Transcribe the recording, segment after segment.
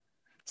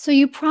So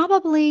you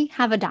probably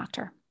have a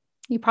doctor.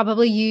 You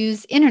probably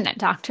use internet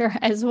doctor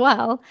as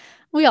well.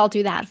 We all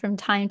do that from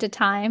time to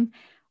time.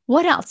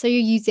 What else are you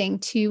using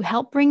to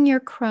help bring your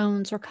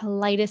Crohn's or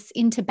colitis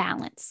into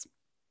balance?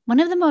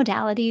 One of the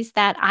modalities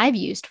that I've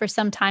used for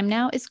some time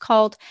now is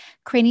called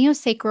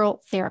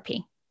craniosacral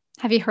therapy.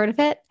 Have you heard of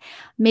it?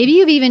 Maybe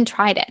you've even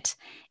tried it.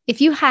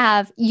 If you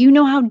have, you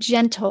know how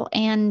gentle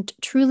and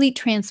truly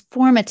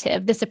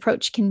transformative this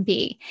approach can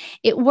be.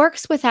 It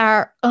works with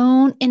our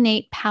own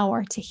innate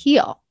power to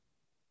heal.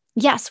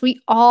 Yes, we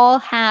all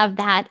have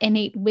that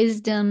innate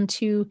wisdom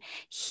to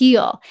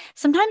heal.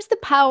 Sometimes the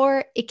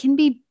power, it can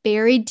be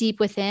buried deep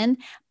within,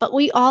 but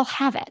we all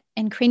have it.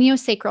 And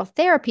craniosacral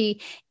therapy,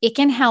 it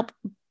can help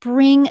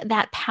bring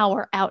that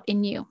power out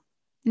in you.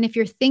 And if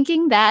you're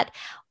thinking that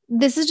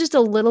this is just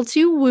a little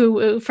too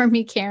woo-woo for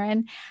me,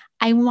 Karen,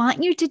 I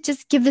want you to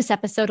just give this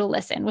episode a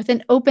listen with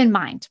an open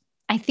mind.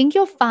 I think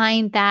you'll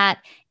find that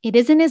it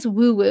isn't as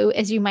woo-woo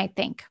as you might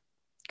think.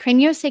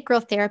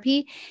 Craniosacral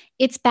therapy,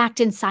 it's backed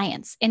in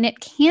science and it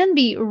can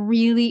be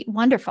really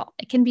wonderful.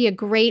 It can be a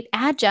great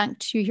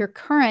adjunct to your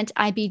current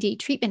IBD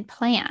treatment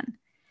plan.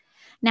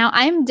 Now,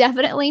 I'm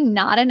definitely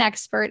not an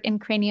expert in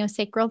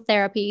craniosacral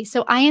therapy,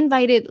 so I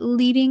invited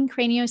leading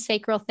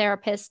craniosacral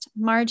therapist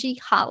Margie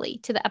Holly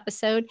to the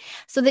episode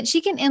so that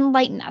she can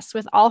enlighten us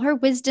with all her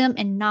wisdom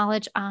and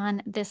knowledge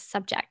on this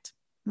subject.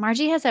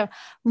 Margie has a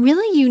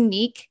really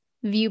unique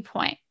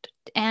viewpoint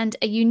and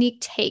a unique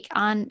take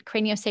on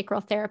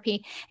craniosacral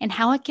therapy and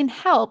how it can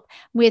help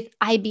with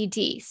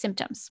IBD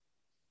symptoms.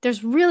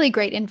 There's really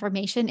great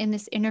information in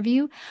this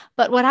interview,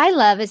 but what I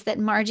love is that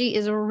Margie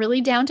is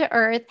really down to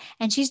earth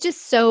and she's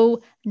just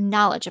so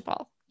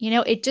knowledgeable.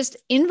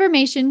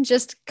 Information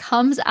just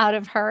comes out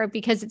of her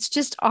because it's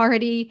just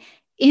already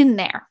in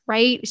there,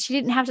 right? She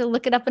didn't have to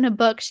look it up in a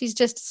book. She's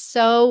just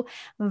so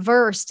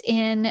versed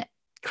in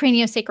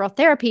craniosacral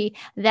therapy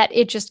that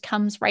it just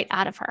comes right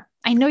out of her.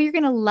 I know you're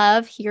going to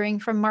love hearing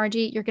from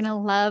Margie. You're going to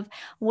love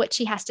what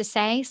she has to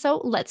say.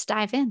 So let's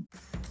dive in.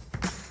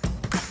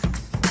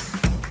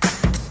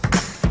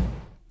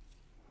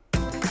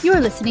 You're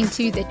listening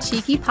to the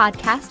Cheeky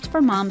Podcast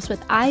for moms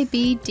with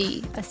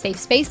IBD, a safe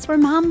space where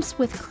moms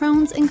with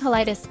Crohn's and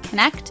colitis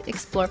connect,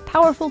 explore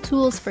powerful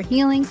tools for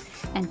healing,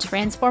 and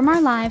transform our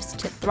lives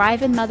to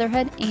thrive in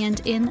motherhood and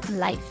in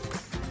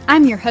life.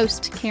 I'm your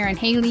host, Karen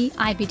Haley,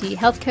 IBD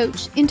health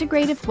coach,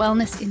 integrative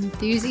wellness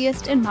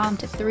enthusiast, and mom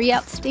to 3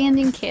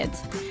 outstanding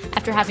kids.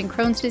 After having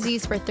Crohn's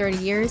disease for 30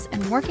 years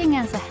and working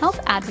as a health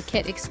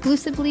advocate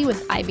exclusively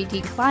with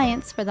IBD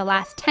clients for the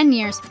last 10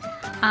 years,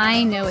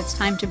 I know it's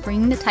time to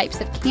bring the types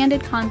of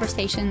candid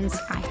conversations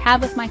I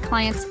have with my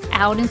clients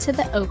out into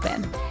the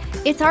open.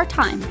 It's our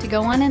time to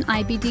go on an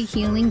IBD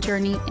healing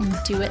journey and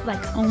do it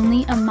like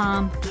only a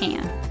mom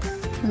can.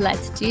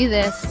 Let's do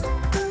this.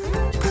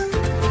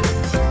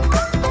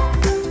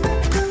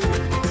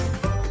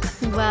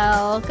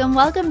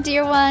 Welcome,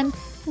 dear one.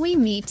 We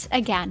meet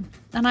again.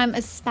 And I'm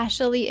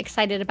especially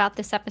excited about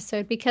this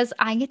episode because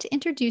I get to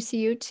introduce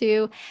you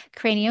to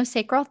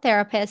craniosacral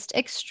therapist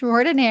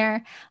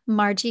extraordinaire,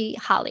 Margie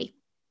Holly.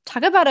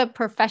 Talk about a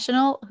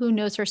professional who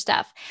knows her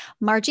stuff.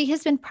 Margie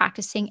has been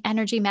practicing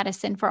energy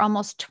medicine for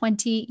almost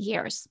 20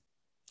 years.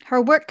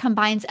 Her work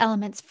combines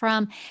elements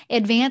from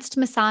advanced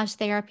massage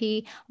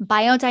therapy,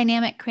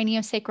 biodynamic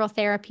craniosacral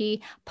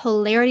therapy,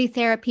 polarity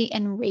therapy,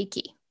 and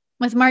Reiki.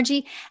 With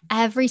Margie,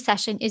 every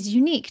session is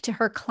unique to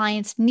her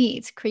client's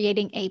needs,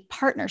 creating a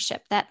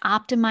partnership that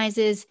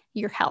optimizes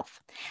your health.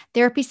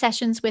 Therapy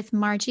sessions with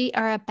Margie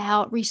are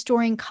about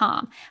restoring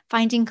calm,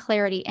 finding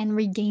clarity, and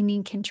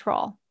regaining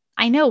control.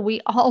 I know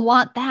we all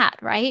want that,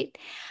 right?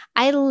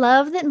 I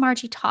love that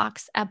Margie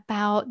talks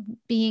about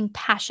being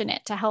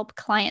passionate to help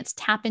clients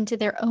tap into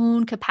their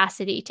own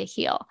capacity to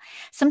heal.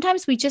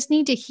 Sometimes we just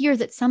need to hear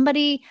that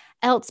somebody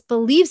else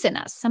believes in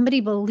us.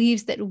 Somebody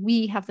believes that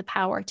we have the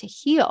power to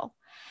heal.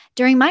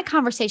 During my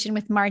conversation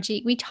with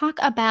Margie, we talk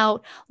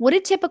about what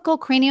a typical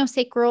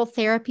craniosacral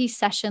therapy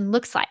session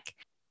looks like.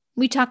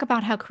 We talk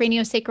about how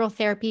craniosacral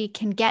therapy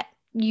can get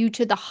you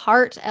to the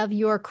heart of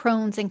your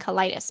Crohn's and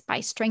colitis by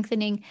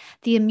strengthening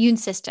the immune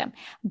system,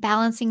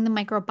 balancing the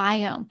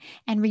microbiome,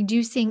 and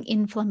reducing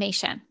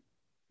inflammation.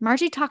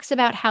 Margie talks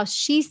about how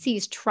she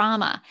sees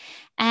trauma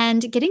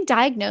and getting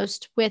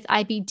diagnosed with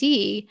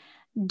IBD.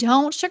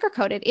 Don't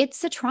sugarcoat it.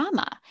 It's a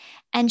trauma.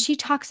 And she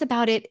talks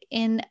about it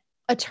in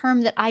a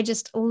term that I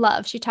just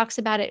love. She talks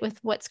about it with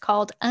what's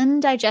called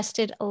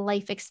undigested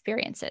life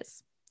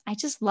experiences. I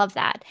just love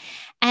that.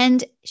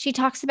 And she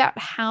talks about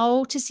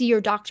how to see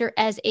your doctor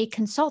as a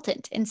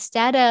consultant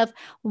instead of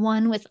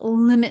one with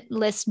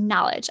limitless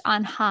knowledge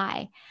on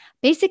high.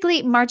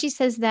 Basically, Margie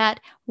says that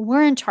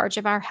we're in charge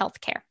of our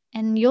healthcare.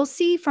 And you'll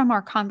see from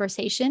our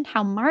conversation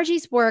how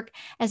Margie's work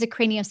as a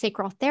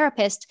craniosacral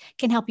therapist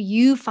can help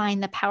you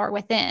find the power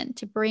within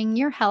to bring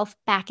your health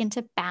back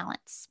into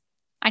balance.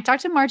 I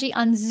talked to Margie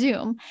on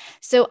Zoom,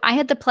 so I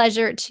had the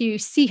pleasure to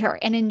see her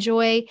and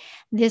enjoy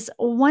this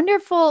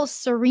wonderful,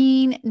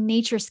 serene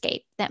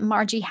naturescape that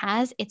Margie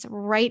has. It's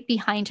right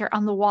behind her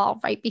on the wall,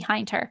 right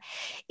behind her.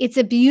 It's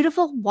a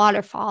beautiful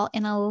waterfall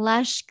in a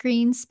lush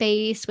green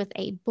space with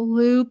a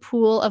blue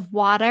pool of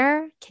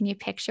water. Can you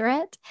picture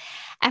it?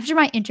 After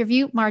my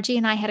interview, Margie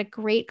and I had a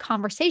great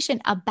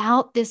conversation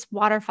about this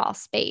waterfall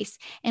space,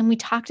 and we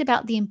talked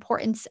about the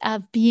importance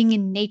of being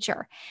in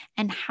nature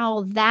and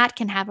how that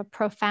can have a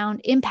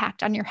profound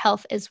impact on your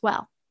health as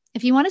well.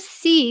 If you want to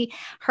see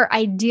her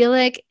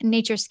idyllic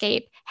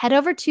naturescape, head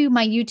over to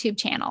my YouTube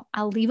channel.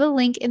 I'll leave a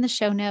link in the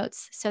show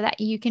notes so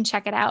that you can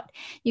check it out.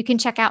 You can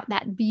check out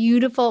that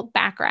beautiful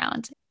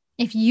background.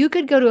 If you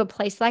could go to a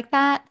place like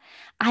that,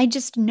 I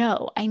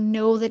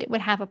know that it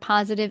would have a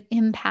positive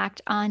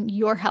impact on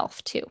your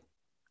health too.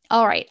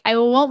 All right, I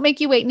won't make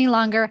you wait any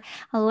longer.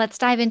 Let's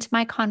dive into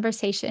my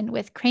conversation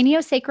with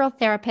craniosacral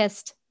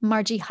therapist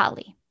Margie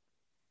Holly.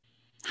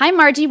 Hi,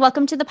 Margie.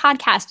 Welcome to the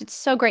podcast. It's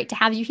so great to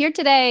have you here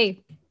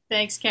today.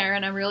 Thanks,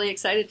 Karen. I'm really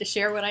excited to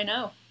share what I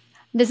know.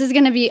 This is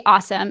going to be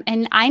awesome.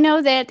 And I know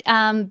that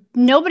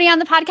nobody on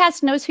the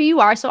podcast knows who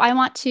you are, so I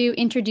want to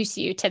introduce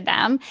you to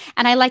them.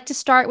 And I like to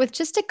start with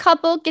just a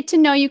couple get to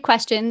know you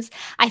questions.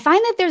 I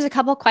find that there's a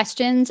couple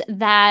questions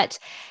that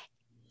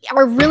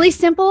are really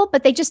simple,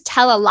 but they just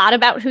tell a lot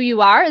about who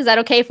you are. Is that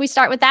okay if we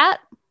start with that?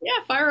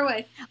 Yeah, fire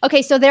away.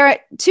 Okay, so there are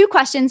two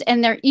questions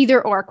and they're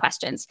either or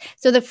questions.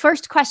 So the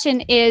first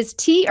question is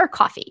tea or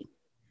coffee?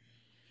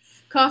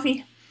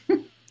 Coffee.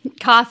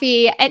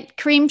 Coffee and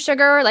cream,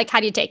 sugar, like how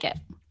do you take it?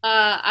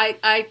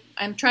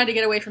 I'm trying to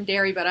get away from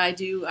dairy, but I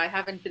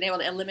haven't been able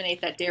to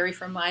eliminate that dairy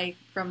from my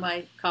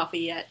coffee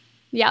yet.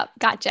 Yeah,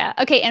 gotcha.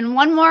 Okay, and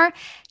one more,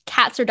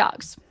 cats or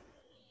dogs?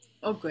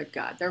 Oh, good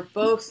God. They're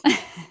both.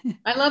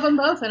 I love them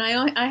both, and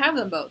I have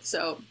them both.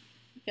 So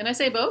can I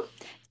say both?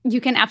 You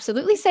can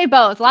absolutely say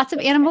both. Lots of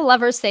animal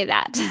lovers say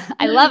that.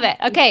 I love it.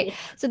 Okay,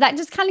 so that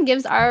just kind of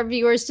gives our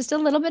viewers just a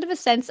little bit of a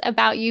sense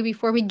about you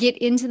before we get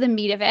into the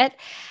meat of it.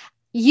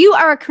 You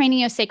are a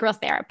craniosacral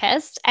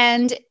therapist,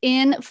 and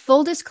in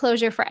full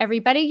disclosure for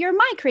everybody, you're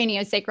my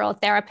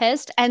craniosacral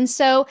therapist. And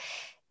so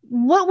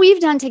what we've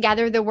done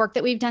together, the work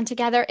that we've done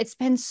together, it's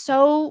been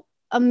so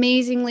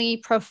amazingly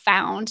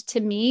profound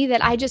to me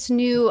that I just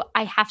knew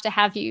I have to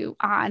have you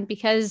on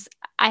because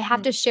I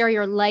have to share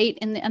your light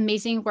and the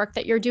amazing work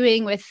that you're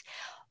doing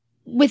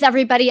with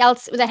everybody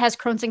else that has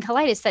Crohn's and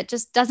colitis that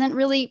just doesn't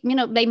really,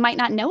 they might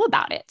not know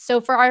about it. So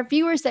for our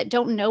viewers that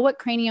don't know what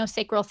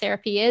craniosacral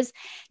therapy is,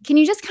 can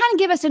you just kind of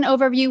give us an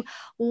overview?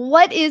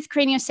 What is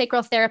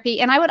craniosacral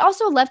therapy? And I would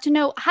also love to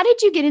know, how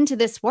did you get into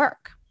this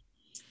work?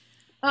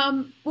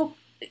 Well,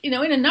 in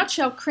a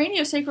nutshell,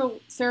 craniosacral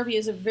therapy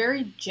is a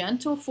very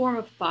gentle form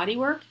of body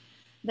work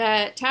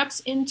that taps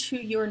into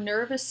your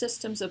nervous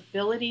system's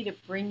ability to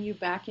bring you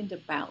back into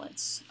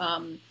balance.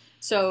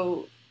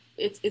 So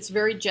it's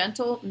very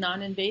gentle,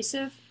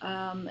 non-invasive,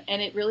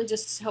 and it really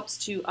just helps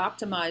to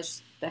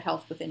optimize the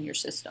health within your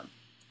system.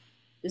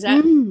 Is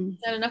that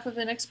enough of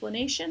an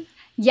explanation?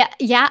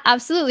 Yeah,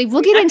 absolutely.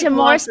 We'll get into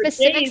more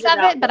specifics of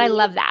it, but I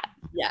love that.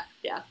 Yeah,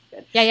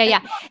 good.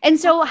 Yeah. And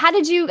so how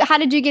did you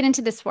get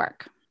into this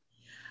work?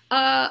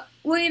 Well,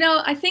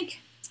 I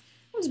think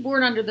I was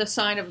born under the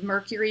sign of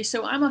Mercury,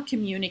 so I'm a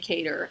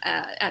communicator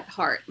at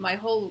heart. My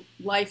whole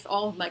life,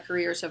 all of my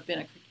careers have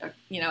been,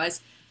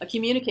 as a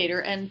communicator,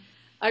 and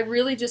I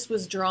really just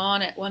was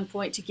drawn at one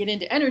point to get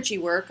into energy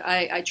work.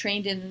 I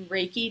trained in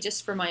Reiki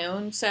just for my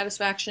own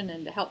satisfaction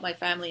and to help my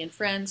family and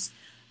friends.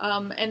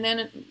 And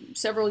then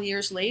several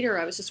years later,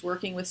 I was just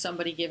working with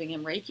somebody giving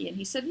him Reiki, and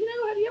he said,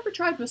 have you ever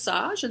tried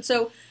massage? And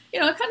so, I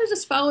kind of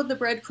just followed the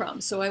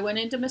breadcrumbs. So I went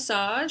into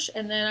massage,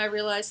 and then I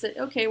realized that,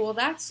 okay, well,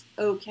 that's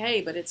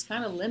okay, but it's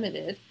kind of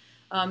limited.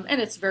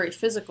 And it's very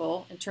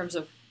physical in terms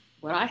of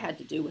what I had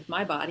to do with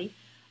my body.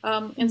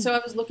 And so I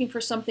was looking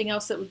for something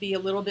else that would be a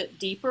little bit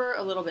deeper,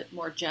 a little bit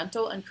more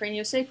gentle, and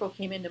craniosacral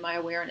came into my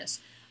awareness.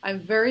 I'm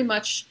very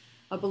much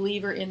a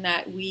believer in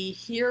that we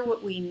hear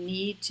what we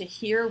need to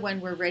hear when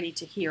we're ready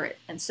to hear it.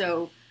 And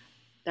so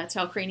that's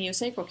how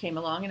craniosacral came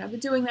along, and I've been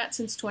doing that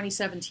since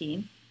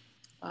 2017.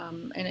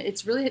 And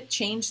it's really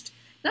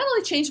not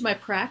only changed my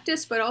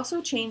practice, but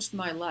also changed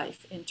my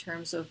life in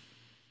terms of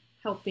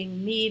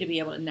helping me to be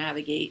able to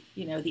navigate,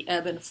 the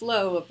ebb and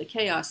flow of the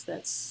chaos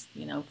that's,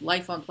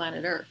 life on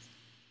planet Earth.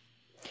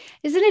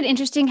 Isn't it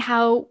interesting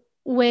how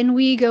when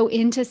we go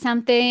into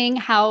something,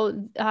 how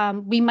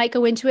we might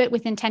go into it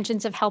with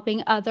intentions of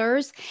helping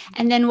others.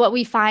 And then what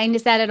we find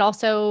is that it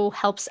also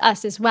helps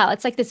us as well.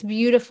 It's like this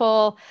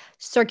beautiful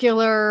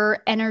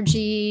circular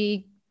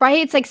energy, right?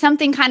 It's like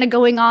something kind of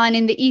going on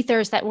in the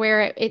ethers that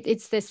where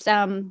it's this,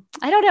 I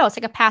don't know, it's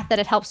like a path that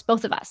it helps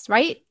both of us,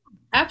 right?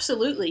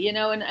 Absolutely.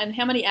 And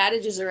how many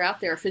adages are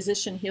out there?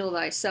 Physician, heal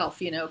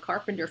thyself,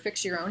 carpenter,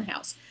 fix your own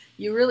house.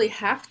 You really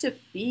have to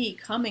be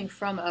coming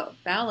from a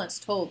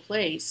balanced, whole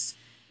place.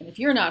 And if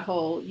you're not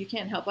whole, you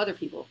can't help other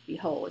people be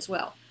whole as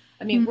well.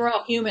 I mean, we're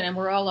all human and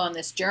we're all on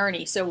this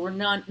journey, so we're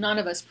none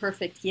of us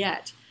perfect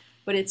yet.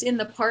 But it's in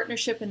the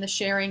partnership and the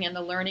sharing and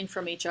the learning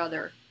from each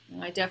other.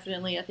 And I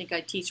think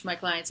I teach my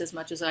clients as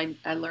much as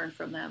I learn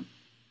from them.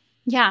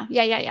 Yeah.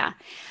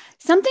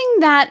 Something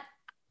that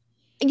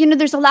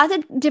there's a lot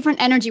of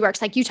different energy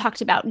works. Like you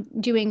talked about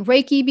doing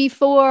Reiki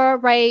before,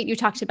 right? You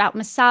talked about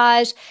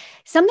massage.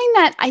 Something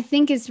that I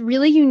think is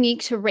really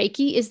unique to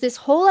Reiki is this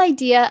whole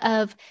idea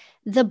of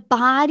the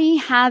body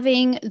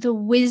having the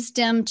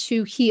wisdom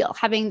to heal,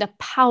 having the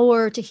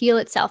power to heal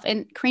itself,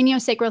 and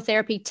craniosacral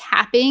therapy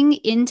tapping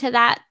into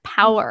that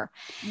power.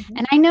 Mm-hmm.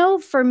 And I know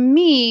for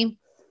me,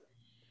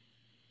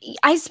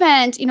 I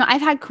spent,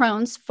 I've had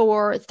Crohn's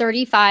for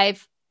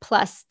 35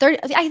 plus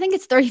 30, I think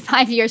it's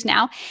 35 years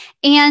now.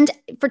 And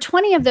for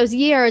 20 of those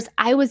years,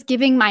 I was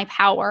giving my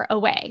power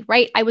away,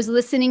 right? I was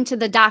listening to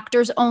the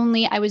doctors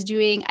only. I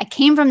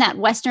came from that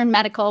Western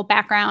medical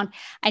background.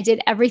 I did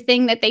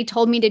everything that they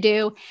told me to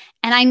do.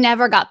 And I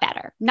never got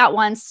better. Not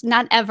once,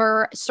 not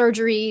ever.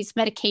 Surgeries,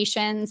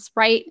 medications,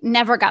 right?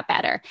 Never got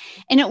better.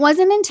 And it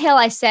wasn't until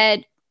I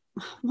said,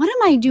 what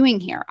am I doing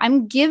here?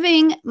 I'm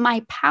giving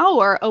my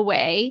power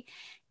away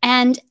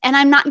and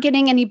I'm not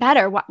getting any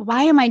better.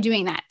 Why am I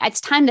doing that?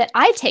 It's time that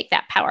I take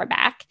that power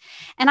back.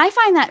 And I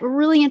find that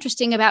really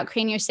interesting about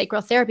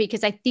craniosacral therapy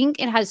because I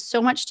think it has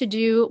so much to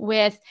do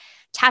with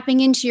tapping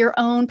into your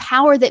own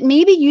power that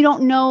maybe you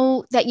don't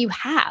know that you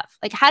have.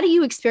 Like, how do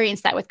you experience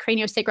that with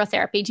craniosacral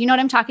therapy? Do you know what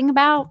I'm talking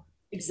about?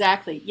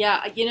 Exactly.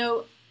 Yeah.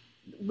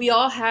 We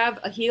all have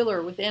a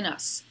healer within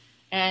us,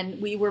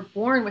 and we were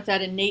born with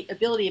that innate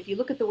ability. If you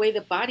look at the way the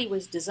body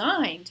was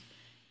designed,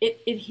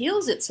 it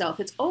heals itself.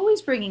 It's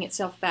always bringing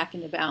itself back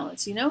into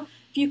balance. If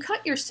you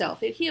cut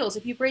yourself, it heals.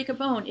 If you break a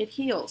bone, it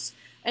heals.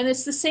 And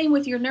it's the same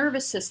with your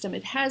nervous system.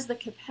 It has the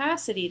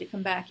capacity to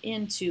come back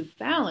into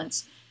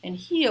balance and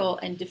heal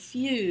and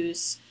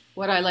diffuse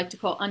what I like to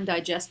call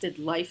undigested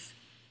life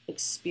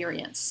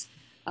experience.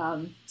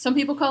 Some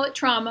people call it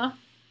trauma,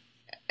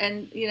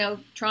 and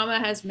trauma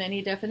has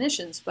many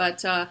definitions,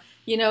 but a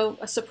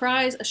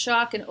surprise, a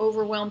shock, an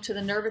overwhelm to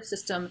the nervous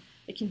system,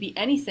 it can be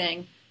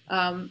anything.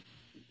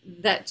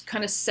 That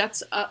kind of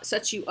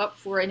sets you up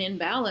for an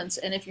imbalance,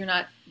 and if you're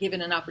not given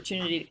an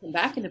opportunity to come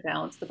back into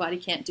balance, the body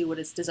can't do what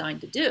it's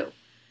designed to do.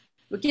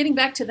 But getting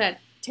back to that,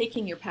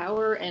 taking your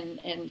power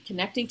and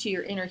connecting to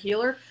your inner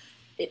healer,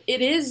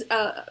 it is,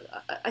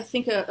 I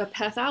think, a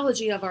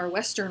pathology of our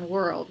Western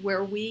world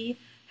where we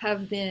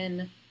have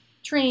been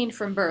trained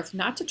from birth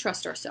not to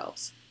trust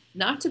ourselves,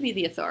 not to be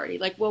the authority.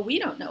 Like, well, we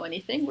don't know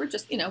anything. We're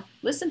just,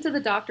 listen to the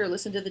doctor,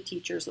 listen to the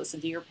teachers,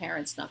 listen to your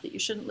parents. Not that you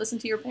shouldn't listen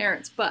to your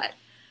parents, but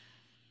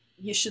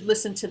you should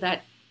listen to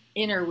that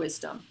inner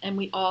wisdom. And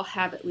we all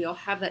have it. We all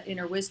have that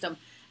inner wisdom.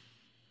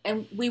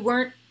 And we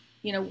weren't,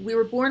 we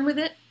were born with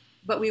it,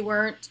 but we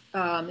weren't,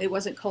 it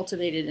wasn't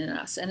cultivated in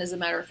us. And as a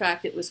matter of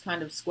fact, it was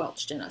kind of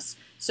squelched in us.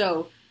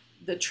 So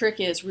the trick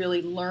is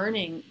really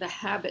learning the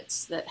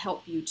habits that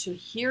help you to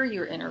hear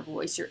your inner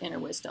voice, your inner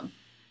wisdom.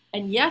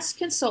 And yes,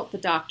 consult the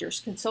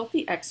doctors, consult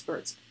the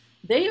experts.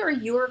 They are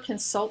your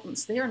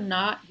consultants. They are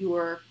not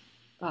your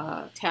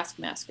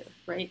taskmaster,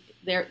 right?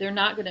 They're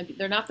not going to be.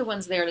 They're not the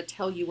ones there to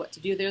tell you what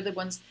to do. They're the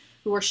ones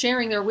who are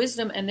sharing their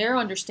wisdom and their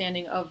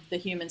understanding of the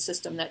human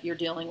system that you're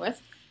dealing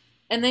with.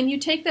 And then you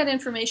take that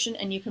information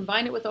and you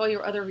combine it with all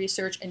your other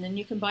research, and then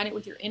you combine it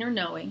with your inner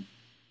knowing,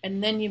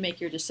 and then you make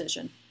your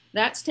decision.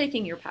 That's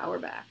taking your power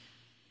back.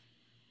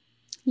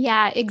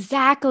 Yeah,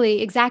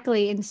 exactly.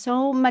 Exactly. And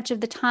so much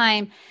of the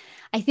time,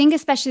 I think,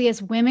 especially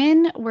as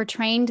women, we're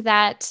trained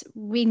that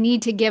we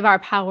need to give our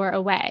power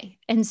away.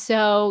 And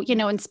so,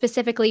 and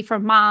specifically for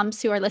moms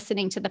who are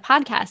listening to the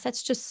podcast,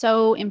 that's just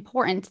so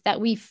important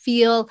that we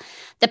feel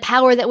the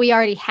power that we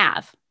already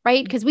have,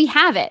 right? Because we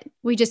have it.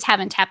 We just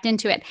haven't tapped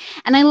into it.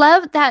 And I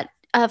love that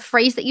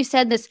phrase that you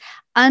said, this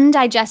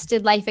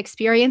undigested life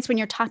experience, when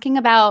you're talking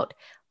about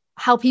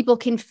how people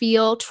can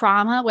feel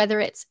trauma, whether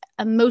it's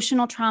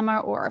emotional trauma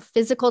or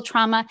physical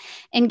trauma,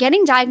 and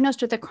getting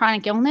diagnosed with a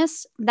chronic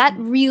illness, that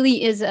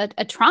really is a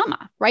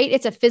trauma, right?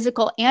 It's a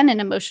physical and an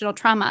emotional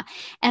trauma.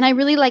 And I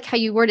really like how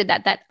you worded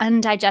that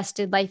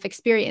undigested life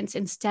experience,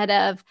 instead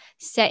of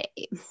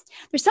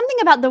there's something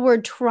about the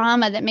word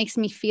trauma that makes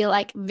me feel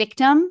like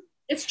victim.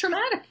 It's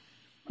traumatic.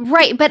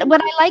 Right. But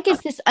what I like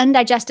is this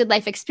undigested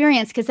life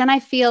experience, because then I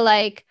feel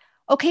like,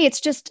 okay,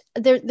 it's just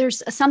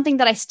there's something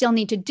that I still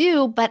need to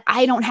do, but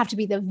I don't have to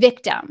be the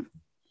victim.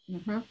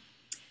 Mm-hmm.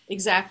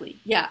 Exactly.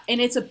 Yeah. And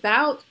it's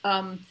about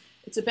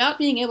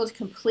being able to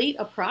complete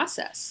a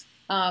process.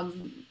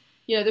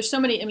 There's so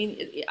many. I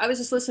mean, I was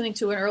just listening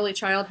to an early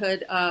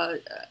childhood,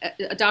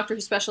 a doctor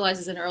who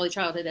specializes in early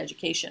childhood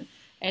education,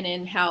 and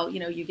in how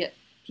you get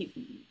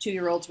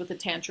 2-year-olds with the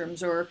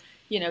tantrums, or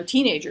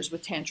teenagers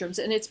with tantrums,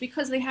 and it's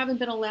because they haven't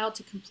been allowed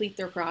to complete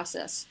their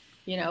process.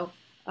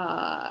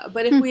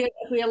 But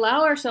if we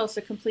allow ourselves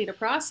to complete a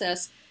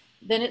process,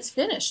 then it's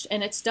finished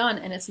and it's done,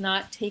 and it's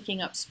not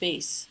taking up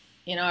space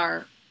in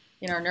our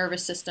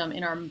nervous system,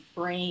 in our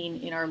brain,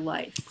 in our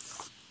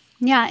life.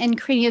 Yeah, and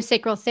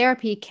craniosacral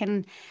therapy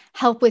can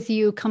help with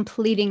you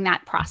completing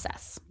that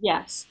process.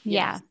 Yes,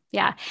 Yeah. yes.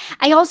 Yeah.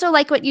 I also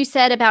like what you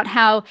said about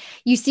how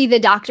you see the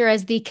doctor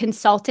as the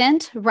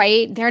consultant,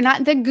 right? They're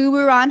not the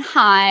guru on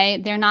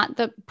high. They're not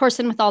the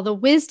person with all the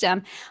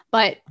wisdom.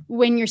 But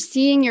when you're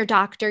seeing your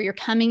doctor, you're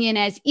coming in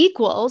as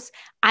equals.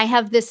 I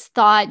have this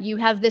thought, you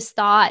have this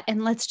thought,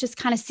 and let's just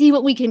kind of see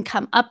what we can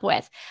come up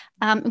with.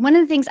 One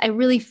of the things I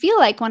really feel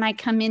like when I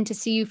come in to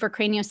see you for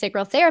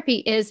craniosacral therapy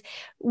is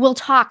we'll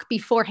talk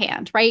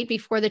beforehand, right?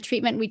 Before the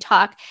treatment, we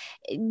talk.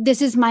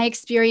 This is my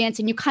experience,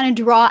 and you kind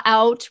of draw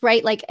out,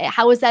 right? Like,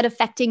 how is that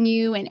affecting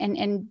you,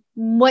 and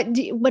what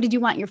did you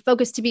want your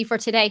focus to be for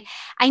today?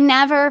 I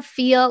never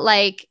feel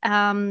like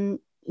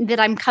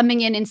that I'm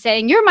coming in and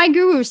saying, you're my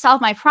guru,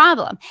 solve my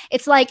problem.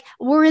 It's like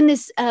we're in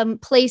this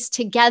place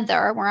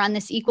together. We're on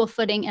this equal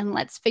footing, and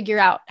let's figure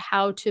out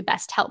how to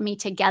best help me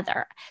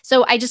together.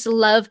 So I just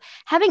love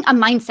having a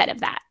mindset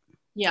of that.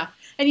 Yeah.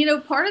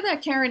 And part of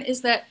that, Karen,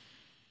 is that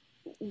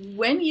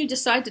when you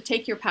decide to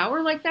take your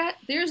power like that,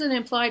 there's an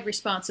implied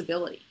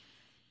responsibility.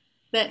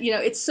 That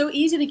it's so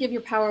easy to give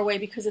your power away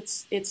because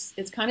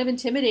it's kind of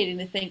intimidating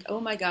to think, oh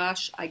my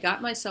gosh, I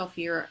got myself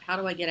here. How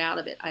do I get out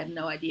of it? I have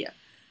no idea.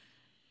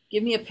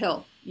 Give me a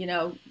pill,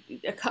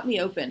 cut me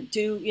open.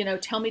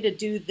 Tell me to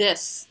do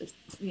this,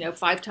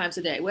 5 times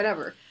a day,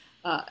 whatever.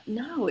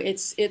 No,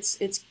 it's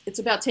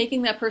about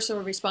taking that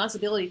personal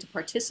responsibility to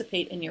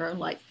participate in your own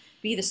life,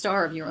 be the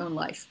star of your own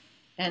life,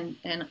 and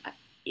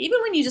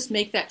even when you just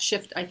make that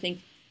shift, I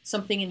think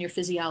something in your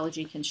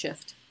physiology can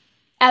shift.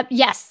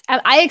 Yes,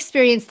 I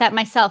experienced that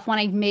myself when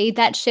I made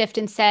that shift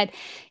and said,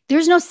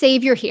 there's no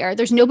savior here.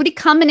 There's nobody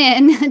coming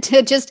in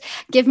to just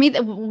give me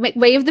the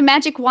wave the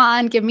magic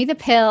wand, give me the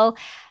pill.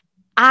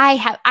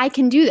 I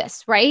can do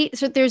this, right?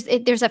 So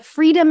there's a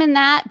freedom in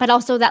that, but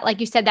also that,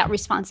 like you said, that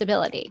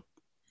responsibility.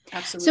 So we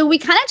Absolutely.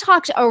 kind of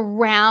talked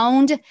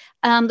around,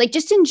 like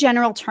just in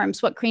general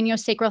terms, what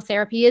craniosacral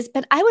therapy is,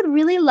 but I would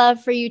really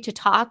love for you to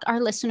talk our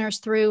listeners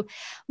through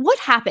what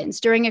happens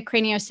during a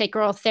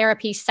craniosacral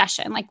therapy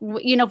session. Like,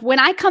 when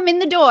I come in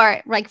the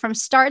door, like from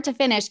start to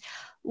finish,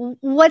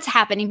 what's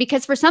happening?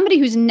 Because for somebody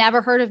who's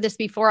never heard of this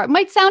before, it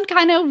might sound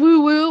kind of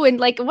woo woo and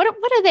like, what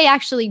are they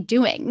actually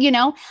doing?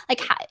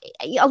 Like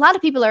a lot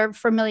of people are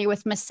familiar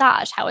with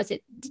massage. How is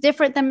it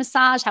different than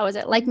massage? How is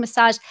it like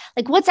massage?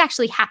 Like, what's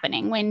actually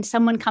happening when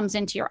someone comes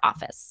into your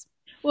office?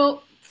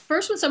 Well,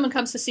 first, when someone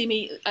comes to see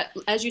me,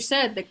 as you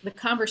said, the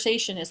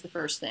conversation is the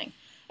first thing.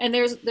 And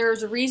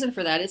there's a reason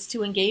for that. It's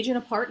to engage in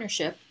a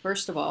partnership,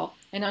 first of all,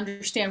 and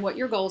understand what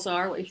your goals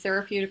are, what your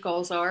therapeutic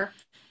goals are,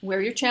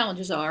 where your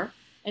challenges are,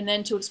 and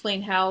then to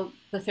explain how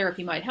the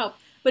therapy might help.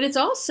 But it's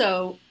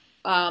also,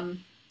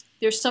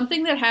 there's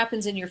something that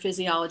happens in your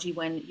physiology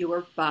when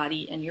your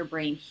body and your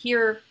brain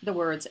hear the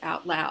words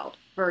out loud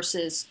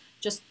versus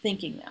just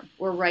thinking them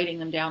or writing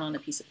them down on a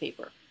piece of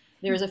paper.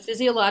 There's a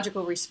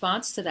physiological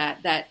response to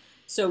that.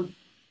 So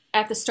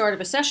at the start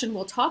of a session,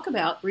 we'll talk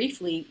about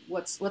briefly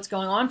what's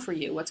going on for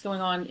you, what's going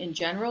on in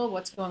general,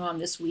 what's going on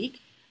this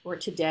week or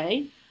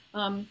today.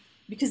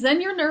 Because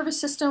then your nervous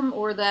system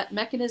or that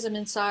mechanism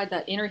inside,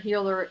 that inner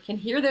healer, can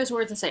hear those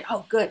words and say,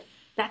 oh, good,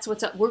 that's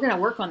what's up. We're going to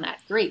work on that.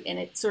 Great. And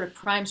it sort of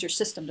primes your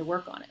system to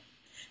work on it.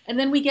 And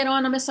then we get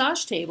on a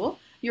massage table.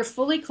 You're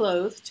fully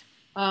clothed.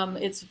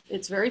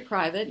 It's very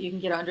private. You can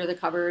get under the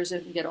covers.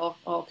 You can get all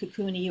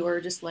cocoony or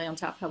just lay on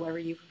top, however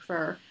you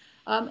prefer.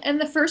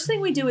 And the first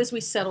thing we do is we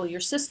settle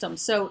your system.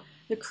 So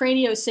the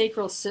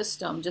craniosacral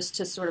system, just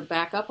to sort of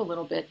back up a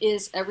little bit,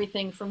 is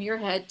everything from your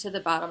head to the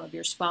bottom of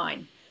your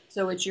spine.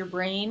 So it's your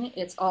brain,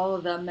 it's all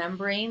of the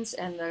membranes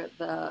and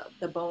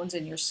the bones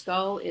in your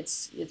skull,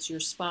 it's your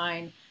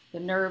spine, the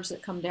nerves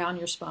that come down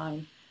your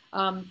spine.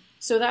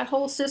 So that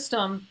whole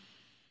system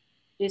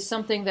is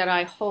something that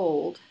I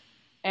hold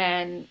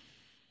and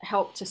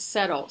help to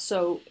settle.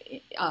 So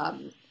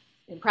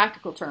in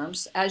practical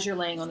terms, as you're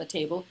laying on the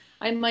table,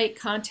 I might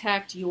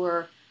contact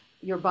your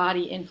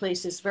body in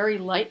places, very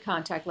light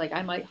contact, like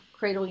I might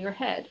cradle your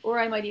head, or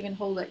I might even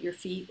hold at your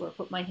feet or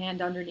put my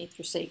hand underneath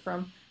your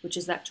sacrum, which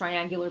is that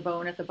triangular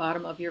bone at the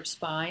bottom of your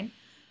spine.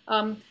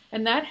 And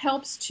that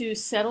helps to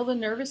settle the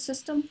nervous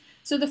system.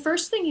 So the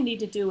first thing you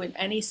need to do in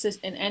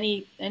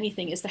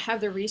anything is to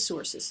have the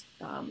resources.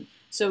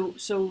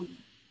 So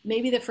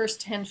maybe the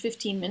first 10,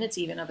 15 minutes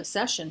even of a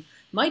session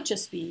might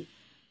just be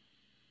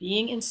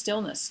being in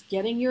stillness,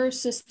 getting your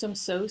system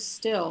so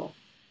still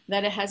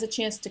that it has a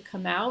chance to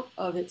come out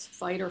of its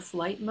fight or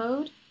flight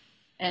mode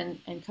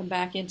and come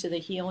back into the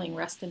healing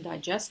rest and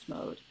digest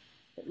mode.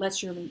 It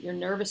lets your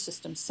nervous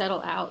system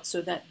settle out so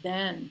that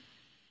then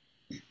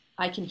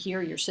I can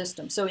hear your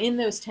system. So in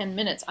those 10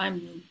 minutes,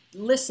 I'm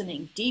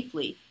listening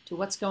deeply to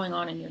what's going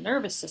on in your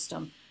nervous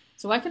system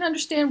so I can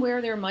understand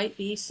where there might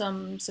be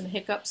some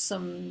hiccups,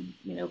 some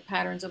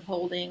patterns of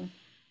holding,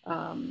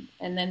 and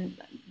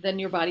then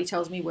your body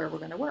tells me where we're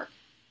going to work.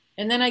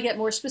 And then I get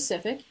more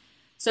specific.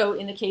 So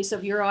in the case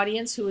of your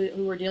audience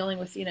who are dealing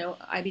with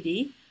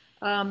IBD,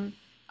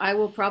 I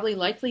will probably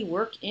likely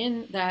work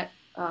in that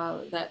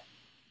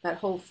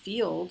whole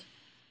field,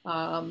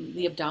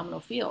 the abdominal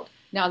field.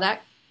 Now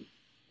that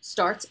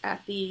starts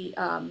at the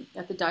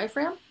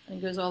diaphragm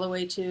and goes all the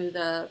way to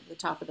the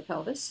top of the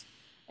pelvis,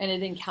 and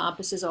it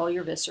encompasses all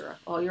your viscera,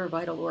 all your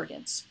vital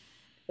organs.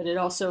 But it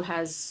also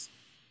has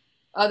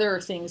other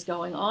things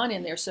going on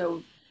in there.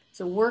 So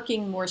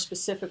working more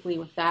specifically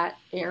with that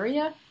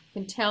area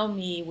can tell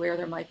me where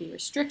there might be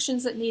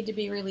restrictions that need to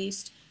be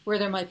released, where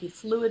there might be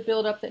fluid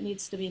buildup that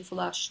needs to be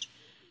flushed,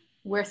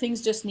 where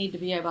things just need to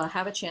be able to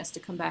have a chance to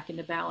come back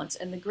into balance.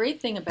 And the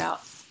great thing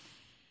about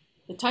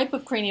the type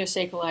of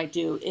craniosacral I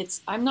do,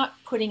 I'm not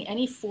putting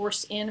any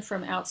force in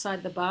from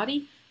outside the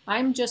body.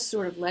 I'm just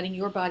sort of letting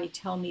your body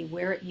tell me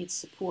where it needs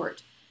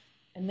support.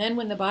 And then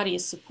when the body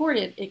is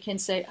supported, it can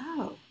say,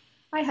 oh,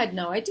 I had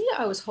no idea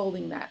I was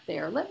holding that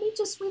there. Let me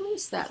just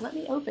release that. Let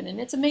me open. And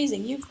it's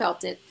amazing. You've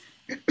felt it,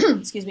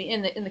 excuse me,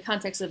 in the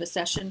context of a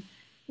session.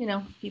 You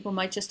know, people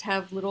might just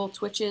have little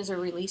twitches or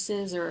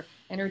releases or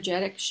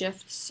energetic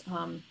shifts,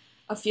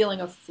 a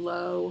feeling of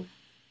flow.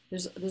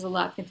 There's a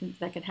lot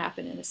that can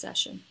happen in a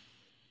session.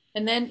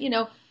 And then, you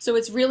know, so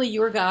it's really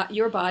your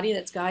body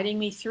that's guiding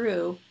me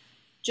through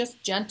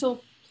just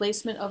gentle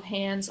placement of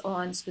hands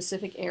on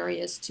specific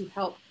areas to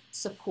help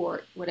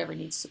support whatever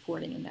needs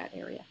supporting in that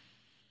area.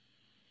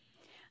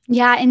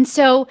 Yeah. And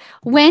so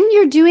when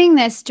you're doing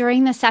this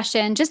during the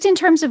session, just in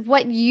terms of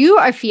what you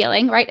are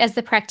feeling, right, as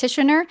the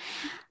practitioner,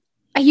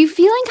 are you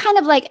feeling kind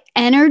of like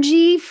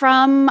energy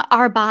from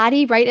our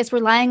body, right, as we're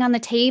lying on the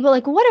table?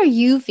 Like, what are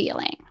you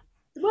feeling?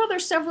 Well,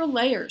 there's several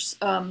layers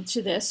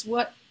to this.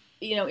 What,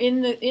 you know,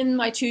 in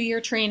my 2-year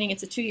training,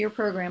 it's a 2-year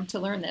program to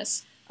learn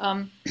this.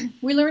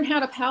 We learn how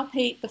to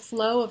palpate the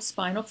flow of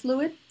spinal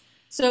fluid.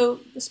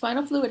 So the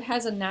spinal fluid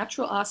has a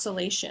natural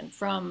oscillation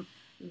from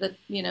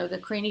the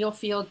cranial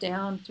field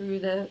down through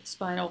the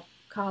spinal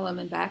column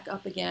and back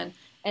up again.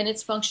 And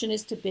its function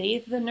is to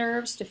bathe the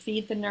nerves, to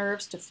feed the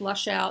nerves, to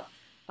flush out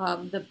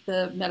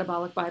the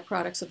metabolic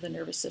byproducts of the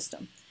nervous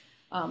system.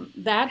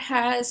 That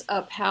has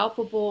a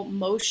palpable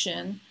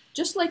motion,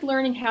 just like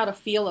learning how to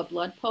feel a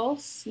blood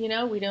pulse. You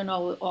know, we don't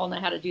all know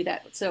how to do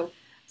that. So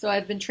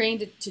I've been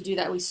trained to do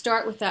that. We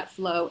start with that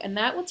flow, and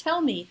that will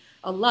tell me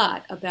a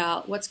lot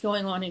about what's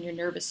going on in your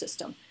nervous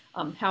system,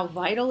 how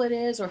vital it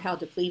is or how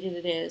depleted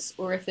it is,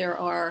 or if there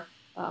are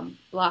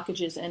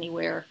blockages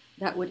anywhere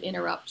that would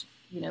interrupt,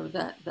 you know,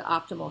 the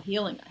optimal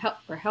healing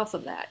or health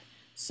of that.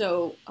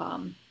 So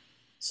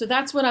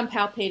that's what I'm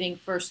palpating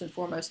first and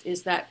foremost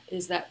is that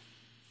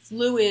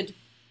fluid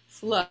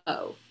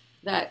flow,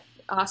 that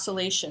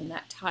oscillation,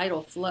 that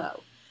tidal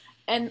flow.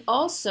 And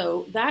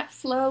also that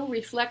flow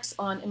reflects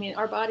on, I mean,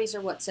 our bodies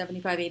are what,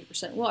 75,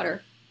 80%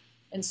 water.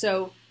 And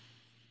so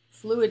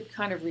fluid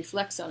kind of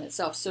reflects on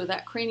itself. So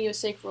that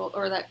craniosacral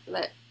or that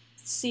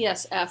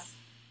CSF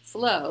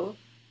flow,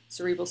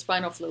 cerebral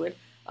spinal fluid,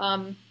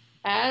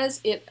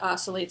 as it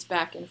oscillates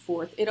back and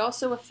forth, it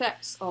also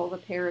affects all the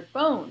paired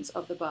bones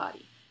of the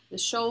body, the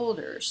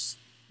shoulders,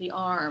 the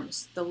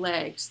arms, the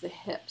legs, the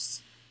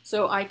hips.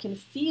 So I can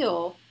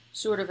feel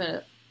sort of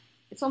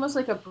it's almost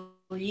like a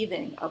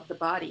breathing of the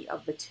body,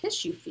 of the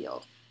tissue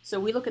field. So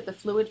we look at the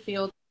fluid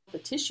field, the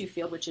tissue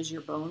field, which is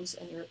your bones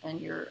and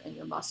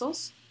your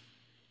muscles.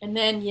 And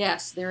then,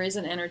 yes, there is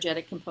an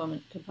energetic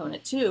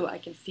component too. I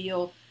can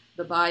feel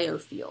the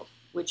biofield,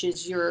 which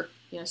is your,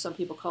 you know, some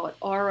people call it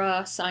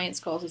aura, science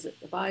calls it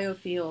the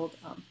biofield,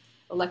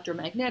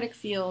 electromagnetic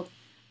field,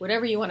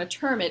 whatever you want to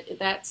term it,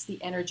 that's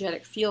the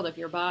energetic field of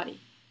your body.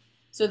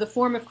 So the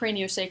form of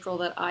craniosacral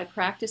that I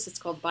practice, it's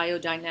called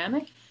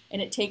biodynamic,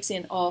 and it takes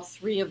in all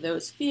 3 of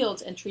those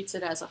fields and treats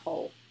it as a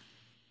whole.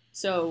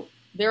 So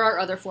there are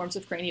other forms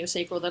of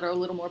craniosacral that are a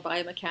little more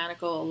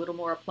biomechanical, a little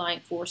more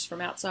applying force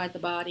from outside the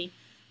body.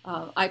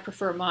 I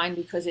prefer mine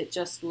because it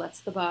just lets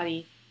the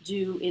body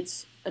do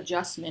its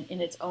adjustment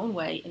in its own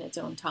way, in its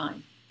own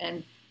time.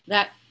 And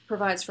that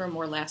provides for a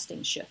more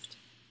lasting shift.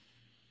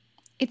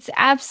 It's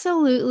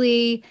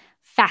absolutely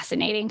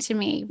fascinating to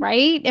me,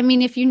 right? I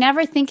mean, if you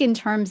never think in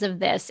terms of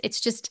this,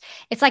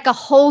 it's like a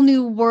whole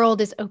new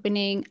world is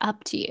opening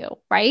up to you,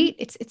 right?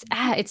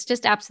 It's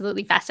just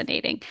absolutely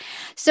fascinating.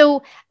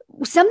 So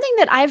something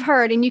that I've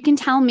heard, and you can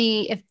tell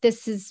me if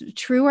this is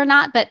true or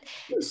not, but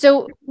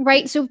so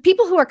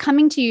people who are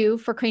coming to you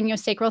for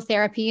craniosacral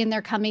therapy and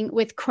they're coming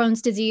with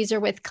Crohn's disease or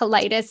with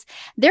colitis,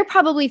 they're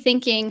probably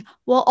thinking,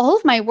 well, all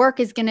of my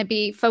work is going to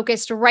be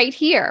focused right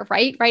here,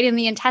 right in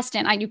the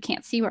intestine. You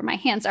can't see where my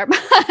hands are,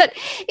 but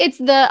it's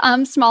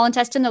the small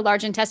intestine, the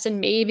large intestine,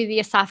 maybe the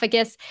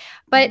esophagus.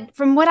 But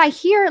from what I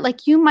hear,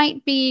 like you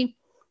might be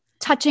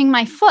touching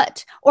my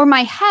foot or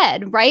my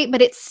head, right?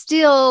 But it's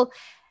still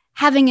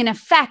having an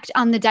effect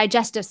on the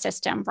digestive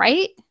system,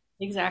 right?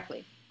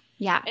 Exactly.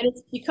 Yeah. And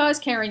it's because,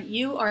 Karen,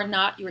 you are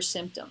not your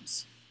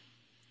symptoms.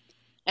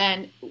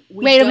 And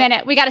wait a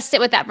minute. We got to sit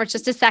with that for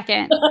just a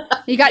second.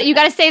 You got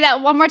to say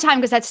that one more time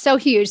because that's so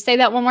huge. Say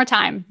that one more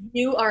time.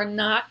 You are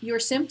not your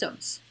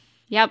symptoms.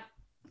 Yep.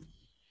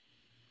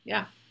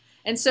 Yeah.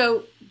 And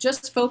so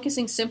just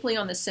focusing simply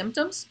on the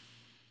symptoms,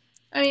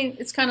 I mean,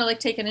 it's kind of like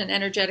taking an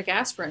energetic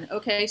aspirin.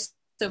 Okay,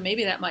 so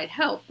maybe that might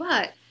help,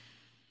 but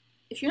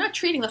if you're not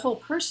treating the whole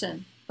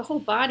person, the whole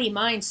body,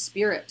 mind,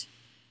 spirit,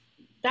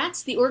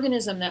 that's the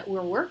organism that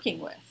we're working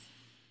with,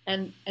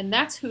 and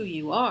that's who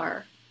you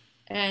are.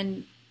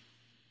 And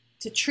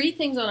to treat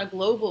things on a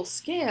global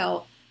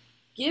scale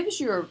gives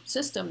your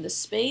system the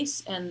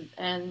space and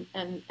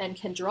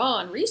can draw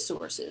on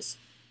resources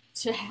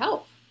to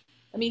help.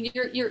 I mean,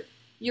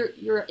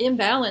 your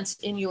imbalance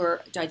in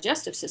your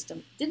digestive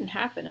system didn't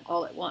happen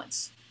all at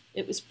once.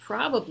 It was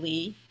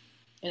probably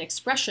an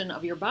expression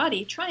of your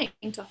body trying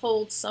to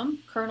hold some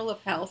kernel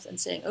of health and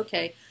saying,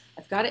 okay,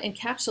 I've got to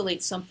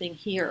encapsulate something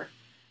here.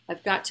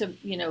 I've got to,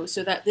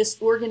 so that this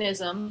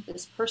organism,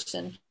 this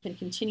person can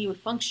continue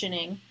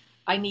functioning,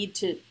 I need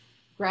to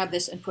grab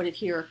this and put it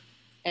here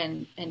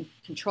and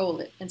control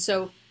it. And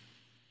so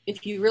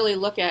if you really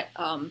look at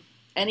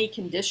any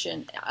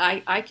condition,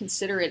 I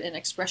consider it an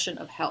expression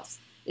of health.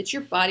 It's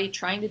your body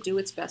trying to do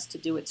its best to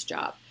do its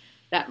job.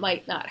 That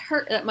might not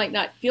hurt. That might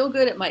not feel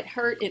good. It might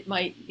hurt. It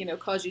might,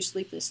 cause you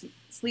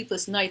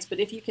sleepless nights. But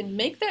if you can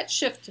make that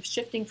shift of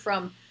shifting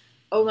from,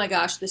 oh my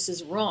gosh, this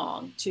is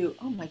wrong, to,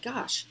 oh my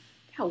gosh,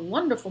 how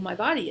wonderful my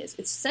body is.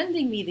 It's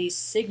sending me these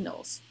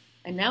signals.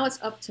 And now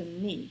it's up to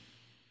me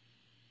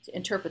to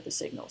interpret the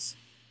signals.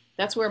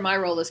 That's where my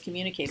role as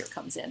communicator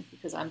comes in,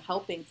 because I'm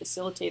helping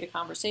facilitate a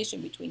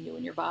conversation between you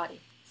and your body.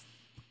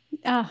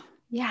 Oh,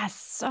 yes.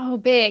 So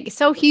big,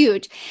 so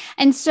huge.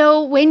 And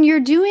so when you're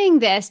doing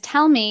this,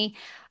 tell me,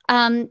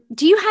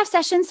 do you have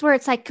sessions where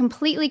it's like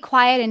completely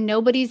quiet and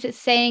nobody's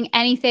saying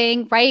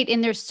anything, right?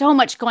 And there's so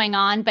much going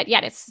on, but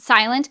yet it's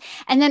silent.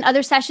 And then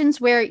other sessions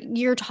where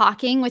you're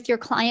talking with your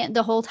client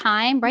the whole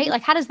time, right?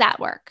 Like, how does that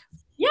work?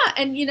 Yeah.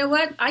 And you know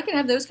what? I can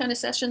have those kind of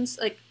sessions,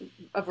 like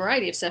a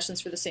variety of sessions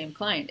for the same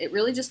client. It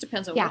really just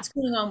depends on what's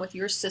going on with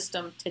your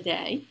system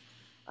today,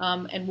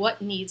 and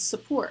what needs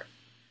support.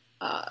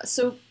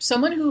 So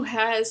someone who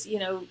has,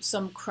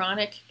 some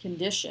chronic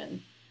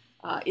condition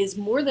is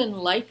more than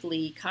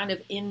likely kind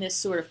of in this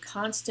sort of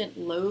constant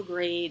low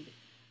grade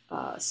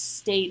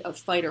state of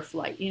fight or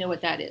flight. You know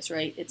what that is,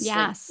 right? It's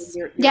yes.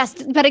 Like yes,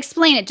 but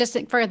explain it just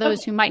for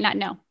those who might not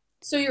know.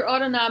 So your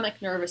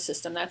autonomic nervous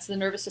system, that's the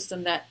nervous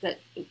system that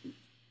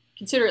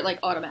consider it like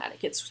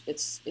automatic.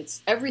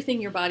 It's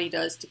everything your body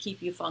does to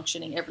keep you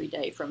functioning every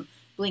day, from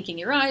blinking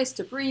your eyes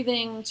to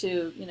breathing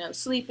to,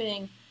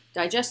 sleeping,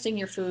 digesting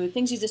your food,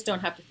 things you just don't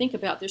have to think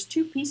about. There's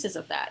two pieces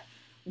of that.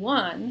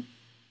 One,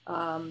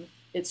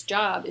 its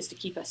job is to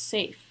keep us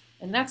safe.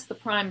 And that's the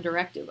prime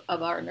directive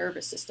of our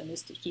nervous system,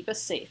 is to keep us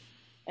safe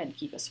and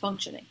keep us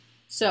functioning.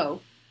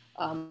 So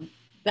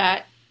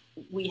that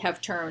we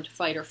have termed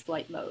fight or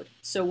flight mode.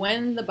 So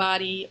when the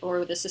body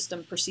or the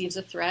system perceives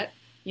a threat,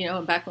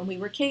 and back when we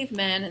were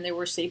cavemen and there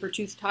were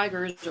saber-toothed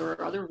tigers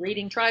or other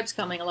raiding tribes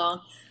coming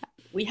along,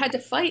 we had to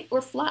fight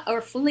or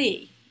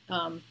flee.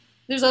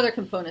 There's other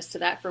components to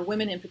that. For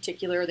women in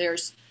particular,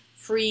 there's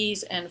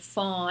freeze and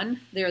fawn.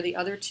 They're the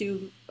other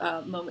two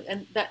moments.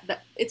 And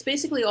that it's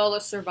basically all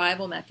a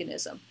survival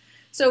mechanism.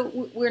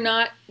 So we're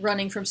not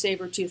running from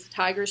saber-toothed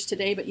tigers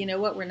today, but you know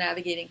what? We're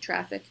navigating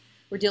traffic.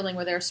 We're dealing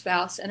with our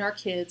spouse and our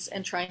kids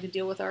and trying to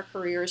deal with our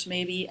careers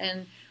maybe,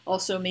 and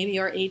also maybe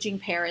our aging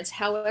parents.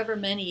 However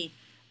many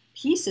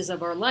pieces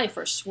of our life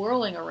are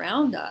swirling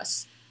around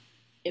us,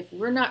 if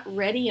we're not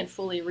ready and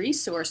fully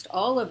resourced,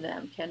 all of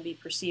them can be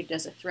perceived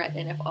as a threat.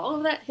 And if all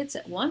of that hits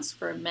at once,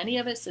 for many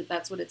of us,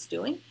 that's what it's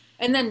doing.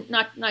 And then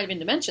not even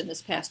to mention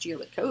this past year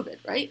with COVID,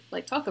 right?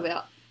 Like, talk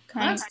about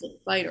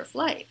constant fight or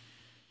flight.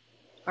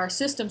 Our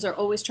systems are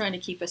always trying to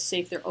keep us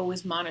safe. They're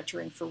always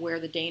monitoring for where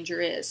the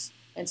danger is.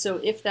 And so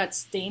if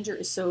that danger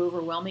is so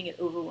overwhelming, it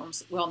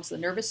overwhelms the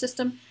nervous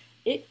system,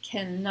 it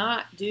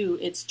cannot do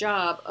its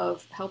job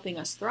of helping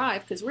us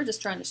thrive, because we're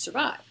just trying to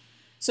survive.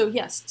 So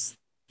yes,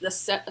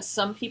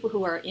 some people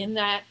who are in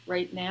that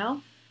right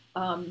now,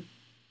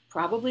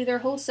 probably their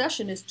whole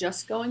session is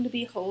just going to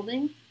be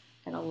holding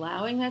and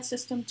allowing that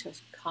system to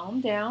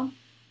calm down,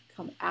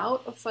 come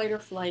out of fight or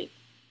flight,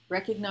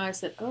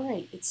 recognize that, all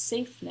right, it's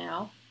safe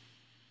now.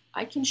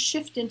 I can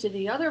shift into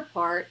the other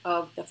part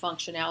of the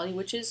functionality,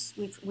 which is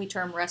we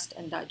term rest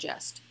and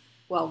digest.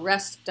 Well,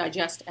 rest,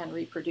 digest, and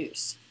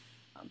reproduce.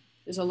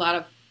 There's a lot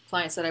of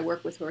clients that I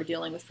work with who are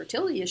dealing with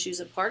fertility issues,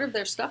 and part of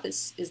their stuff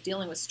is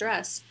dealing with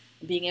stress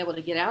and being able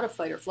to get out of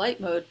fight or flight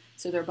mode,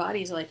 so their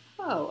body's like,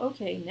 oh,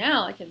 okay,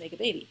 now I can make a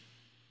baby.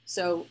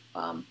 So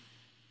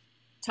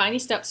tiny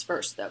steps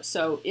first, though.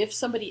 So if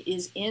somebody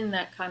is in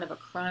that kind of a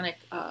chronic,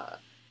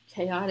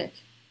 chaotic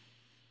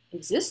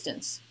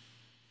existence,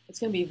 it's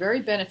going to be very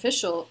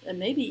beneficial, and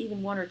maybe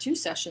even 1 or 2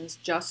 sessions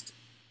just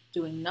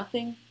doing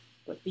nothing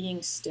but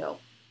being still.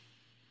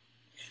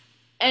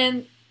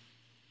 And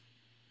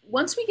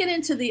once we get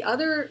into the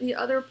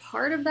other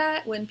part of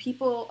that, when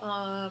people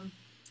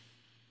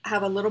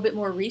have a little bit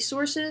more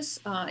resources,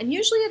 and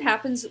usually it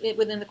happens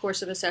within the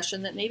course of a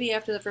session, that maybe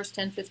after the first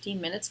 10, 15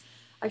 minutes,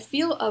 I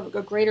feel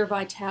a greater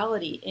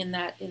vitality in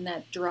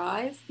that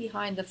drive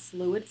behind the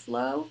fluid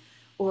flow,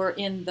 or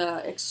in the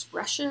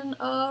expression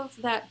of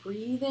that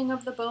breathing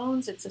of the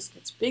bones.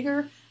 It's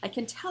bigger. I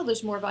can tell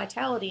there's more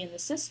vitality in the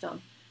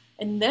system.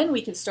 And then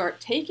we can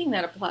start taking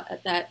that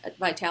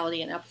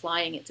vitality and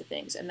applying it to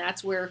things. And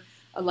that's where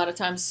a lot of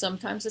times,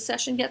 sometimes the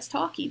session gets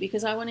talky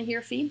because I want to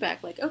hear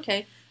feedback like,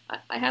 okay,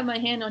 I have my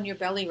hand on your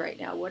belly right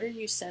now. What are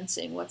you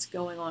sensing? What's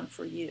going on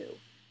for you?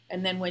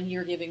 And then when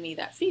you're giving me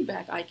that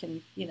feedback, I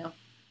can,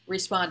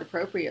 respond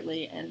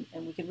appropriately, and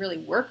we can really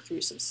work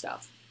through some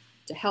stuff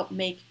to help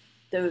make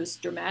those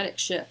dramatic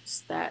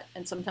shifts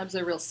and sometimes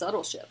they're real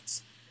subtle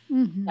shifts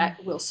Mhm.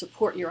 that will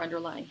support your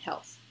underlying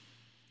health.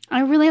 I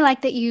really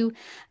like that you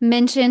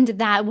mentioned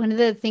that one of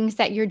the things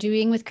that you're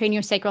doing with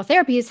craniosacral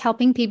therapy is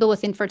helping people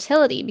with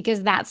infertility,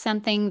 because that's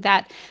something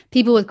that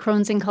people with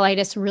Crohn's and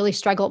colitis really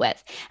struggle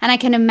with. And I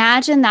can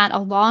imagine that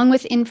along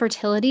with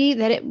infertility,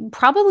 that it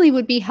probably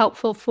would be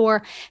helpful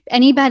for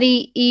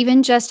anybody,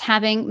 even just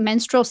having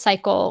menstrual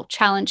cycle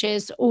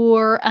challenges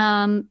or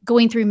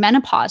going through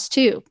menopause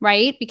too,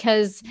 right?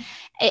 Because,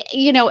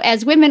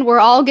 as women, we're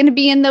all going to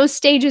be in those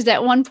stages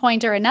at one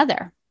point or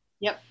another.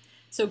 Yep.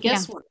 So Yeah.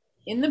 guess what?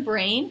 In the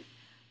brain,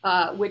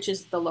 which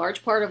is the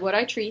large part of what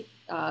I treat,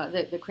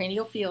 the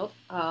cranial field,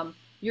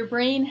 your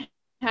brain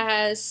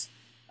has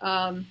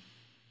um,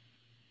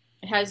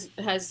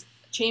 has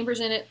chambers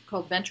in it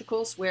called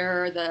ventricles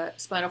where the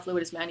spinal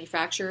fluid is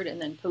manufactured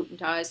and then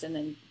potentized and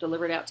then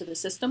delivered out to the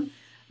system.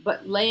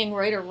 But laying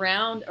right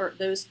around, or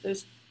those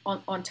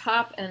on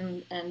top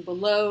and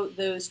below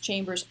those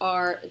chambers,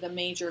 are the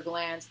major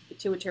glands, the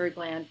pituitary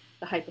gland,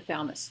 the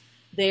hypothalamus.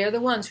 They are the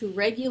ones who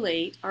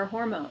regulate our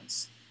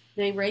hormones.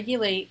 They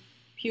regulate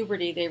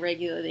puberty. They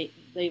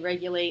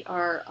regulate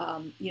our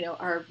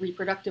our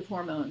reproductive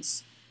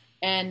hormones,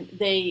 and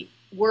they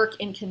work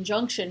in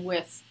conjunction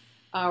with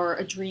our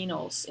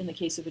adrenals in the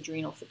case of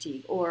adrenal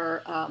fatigue,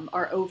 or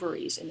our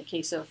ovaries in the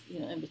case of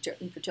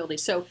infertility.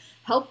 So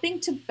helping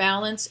to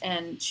balance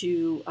and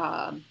to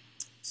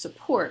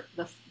support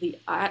the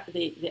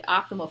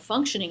optimal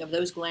functioning of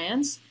those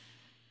glands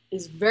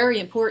is very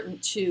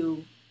important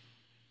to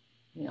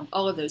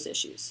all of those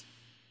issues.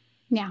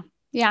 Yeah.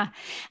 Yeah.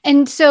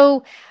 And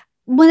so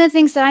one of the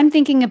things that I'm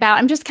thinking about,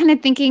 I'm just kind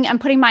of thinking, I'm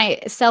putting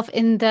myself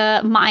in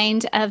the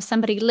mind of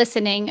somebody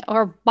listening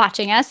or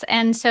watching us.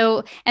 And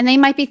they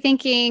might be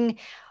thinking,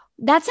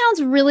 that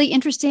sounds really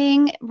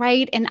interesting,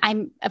 right?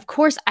 And of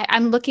course,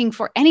 I'm looking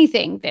for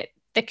anything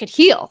that could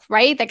heal,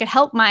 right? That could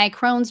help my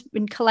Crohn's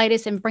and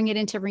colitis and bring it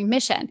into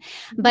remission.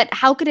 Mm-hmm. But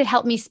how could it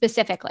help me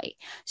specifically?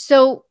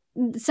 So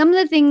some of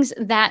the things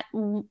that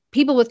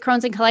people with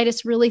Crohn's and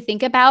colitis really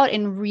think about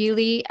and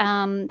really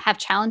have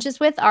challenges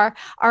with are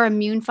our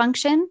immune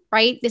function,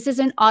 right? This is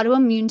an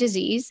autoimmune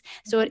disease,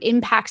 so it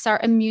impacts our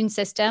immune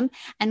system.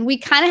 And we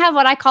kind of have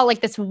what I call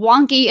like this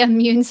wonky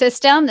immune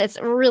system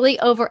that's really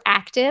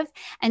overactive.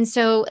 And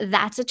so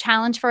that's a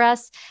challenge for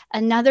us.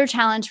 Another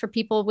challenge for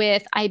people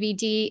with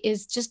IBD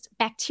is just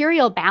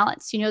bacterial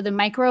balance. The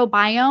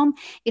microbiome,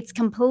 it's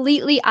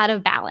completely out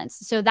of balance.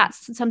 So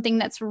that's something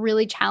that's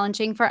really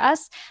challenging for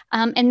us.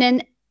 And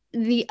then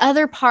the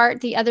other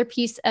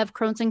piece of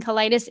Crohn's and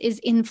colitis is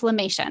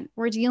inflammation.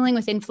 We're dealing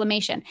with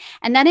inflammation.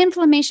 And that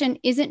inflammation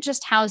isn't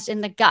just housed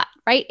in the gut,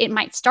 right? It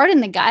might start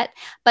in the gut,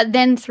 but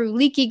then through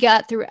leaky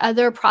gut, through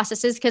other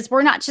processes, because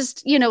we're not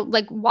just,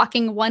 like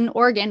walking one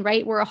organ,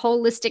 right? We're a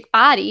holistic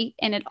body,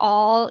 and it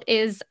all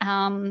is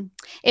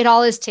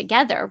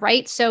together,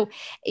 right? So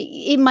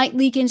it might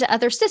leak into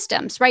other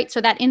systems, right?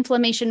 So that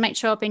inflammation might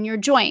show up in your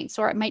joints,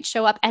 or it might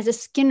show up as a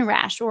skin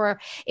rash,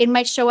 or it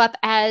might show up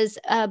as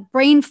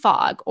brain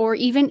fog, or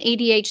even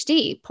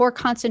ADHD, poor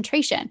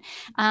concentration.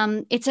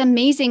 It's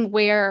amazing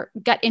where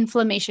gut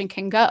inflammation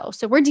can go.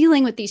 So we're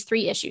dealing with these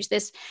three issues: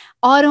 this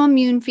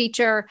autoimmune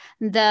feature,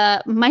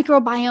 the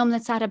microbiome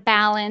that's out of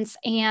balance,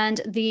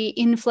 and the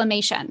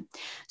inflammation.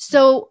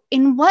 So,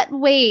 in what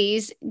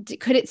ways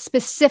could it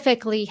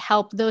specifically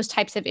help those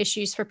types of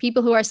issues for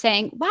people who are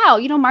saying, wow,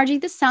 Margie,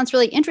 this sounds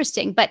really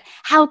interesting, but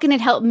how can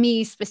it help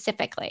me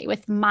specifically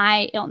with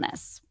my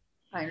illness?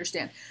 I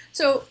understand.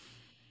 So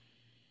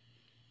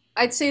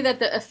I'd say that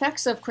the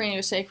effects of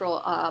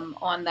craniosacral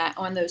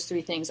on those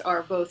three things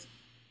are both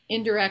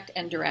indirect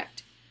and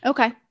direct.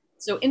 Okay.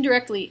 So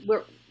indirectly,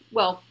 we're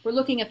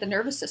looking at the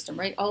nervous system,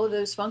 right? All of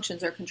those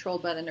functions are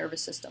controlled by the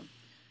nervous system.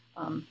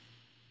 Um,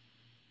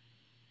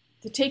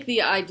 to take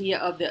the idea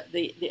of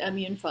the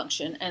immune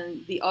function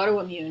and the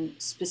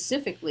autoimmune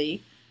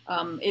specifically,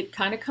 it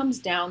kind of comes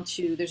down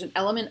to, there's an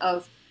element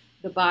of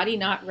the body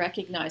not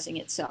recognizing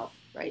itself,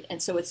 right?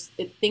 And so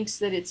it thinks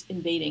that it's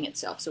invading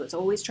itself, so it's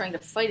always trying to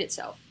fight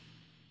itself.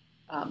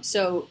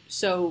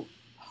 So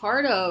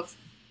part of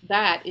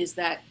that is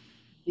that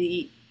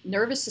the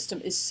nervous system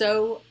is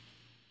so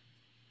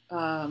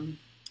I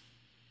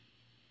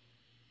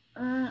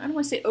don't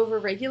want to say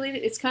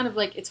overregulated. It's kind of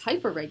like it's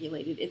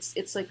hyperregulated.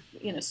 It's like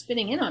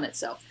spinning in on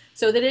itself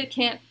so that it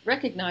can't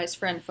recognize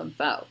friend from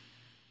foe.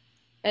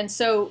 And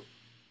so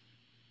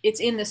it's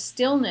in the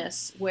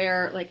stillness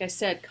where, like I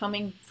said,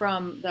 coming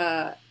from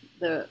the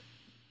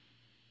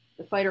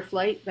fight or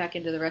flight back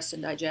into the rest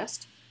and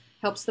digest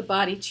helps the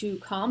body to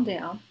calm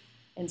down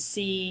and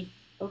see,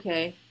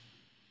 okay,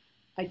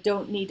 I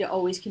don't need to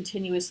always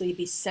continuously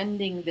be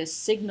sending this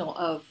signal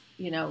of,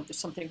 there's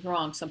something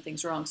wrong,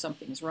 something's wrong,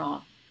 something's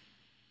wrong.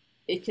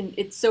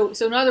 so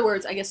in other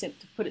words, I guess to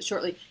put it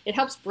shortly, it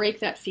helps break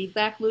that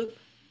feedback loop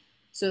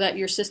so that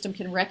your system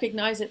can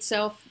recognize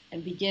itself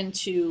and begin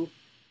to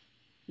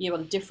be able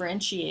to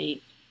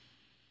differentiate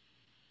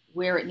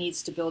where it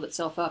needs to build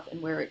itself up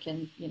and where it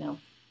can,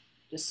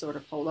 just sort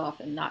of hold off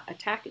and not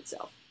attack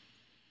itself.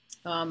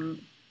 I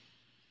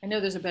know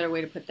there's a better way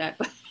to put that,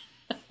 but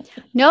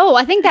No,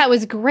 I think that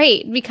was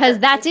great because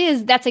that's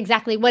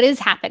exactly what is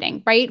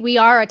happening, right? We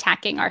are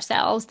attacking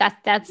ourselves.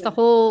 That's the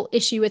whole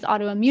issue with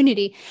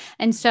autoimmunity.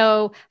 And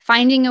so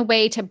finding a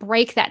way to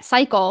break that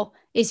cycle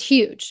is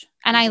huge.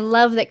 And I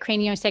love that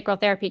craniosacral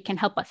therapy can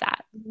help with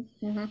that.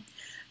 Mm-hmm.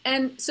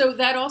 And so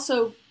that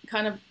also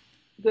kind of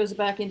goes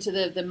back into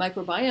the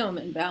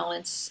microbiome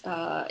imbalance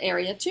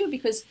area too,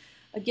 because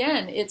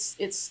again,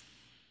 it's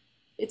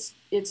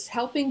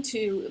helping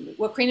to,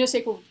 what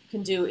craniosacral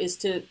can do is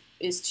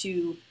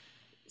to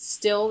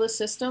still the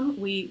system.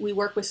 We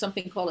work with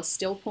something called a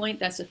still point.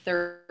 That's a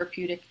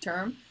therapeutic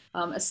term.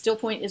 A still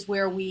point is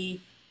where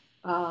we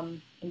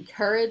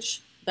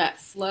encourage that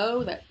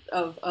flow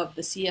of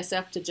the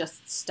CSF to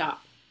just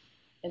stop.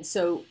 And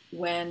so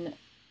when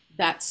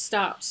that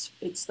stops,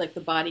 it's like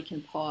the body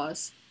can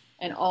pause,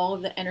 and all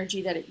of the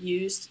energy that it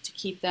used to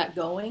keep that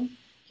going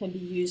can be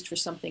used for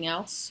something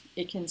else.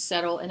 It can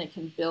settle and it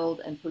can build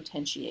and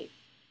potentiate.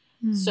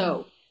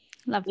 So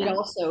it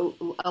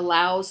also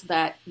allows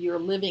that your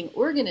living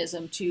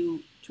organism to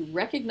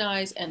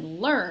recognize and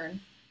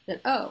learn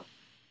that, oh,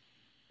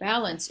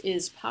 balance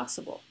is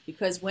possible.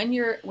 Because when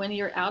you're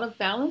out of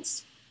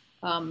balance,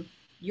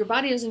 your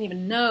body doesn't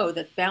even know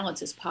that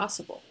balance is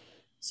possible.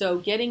 So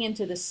getting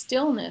into the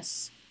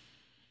stillness,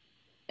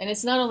 and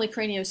it's not only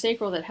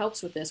craniosacral that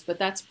helps with this, but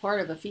that's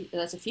part of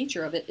that's a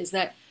feature of it, is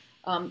that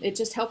it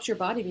just helps your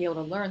body be able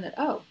to learn that,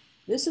 oh,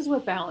 this is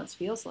what balance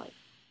feels like.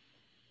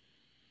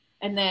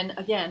 And then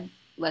again,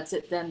 lets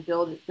it then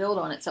build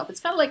on itself. It's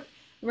kind of like,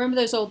 remember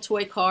those old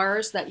toy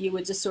cars that you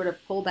would just sort of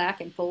pull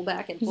back and pull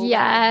back and pull back?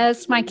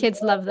 Yes, my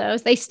kids love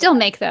those. They still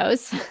make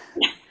those.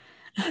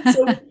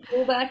 So you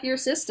pull back your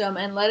system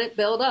and let it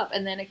build up,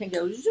 and then it can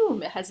go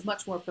zoom. It has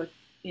much more,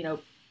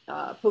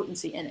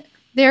 potency in it.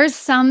 There's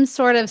some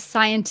sort of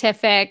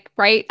scientific,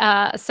 right?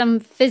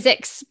 Some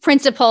physics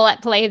principle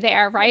at play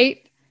there,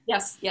 right?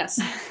 Yes.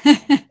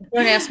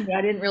 Don't ask me.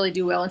 I didn't really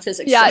do well in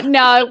physics. Yeah, so.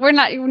 no, we're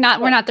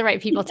not the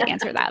right people to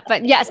answer that.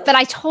 But yes, but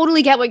I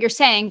totally get what you're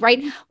saying,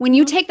 right? When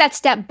you take that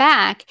step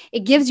back,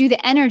 it gives you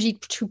the energy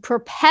to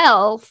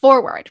propel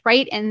forward,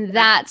 right? And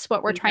that's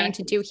what we're trying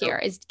to do here,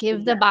 is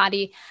give the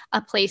body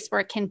a place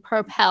where it can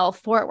propel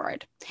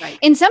forward. Right.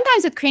 And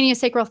sometimes with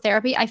craniosacral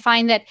therapy, I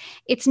find that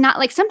it's not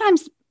like,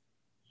 sometimes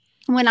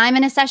when I'm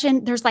in a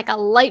session, there's like a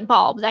light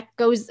bulb that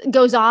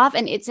goes off,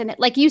 and it's in it,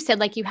 like you said,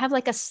 like you have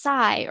like a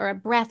sigh or a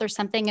breath or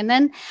something. And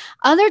then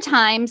other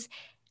times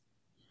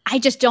I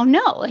just don't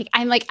know. Like,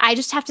 I'm like, I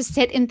just have to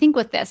sit and think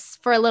with this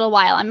for a little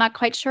while. I'm not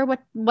quite sure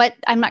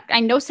I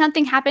know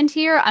something happened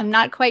here. I'm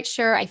not quite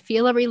sure. I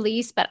feel a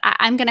release, but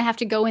I'm going to have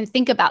to go and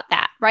think about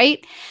that.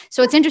 Right.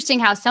 So it's interesting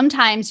how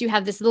sometimes you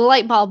have this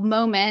light bulb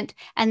moment,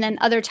 and then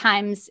other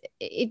times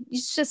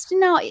it's just,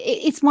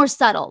 it's more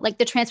subtle. Like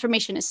the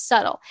transformation is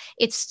subtle.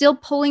 It's still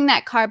pulling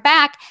that car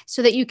back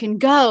so that you can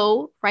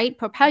go, right.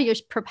 Propel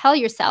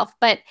yourself.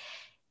 But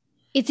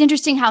it's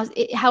interesting how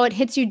it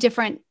hits you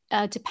different,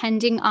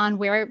 depending on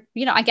where,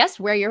 I guess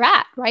where you're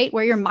at, right?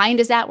 Where your mind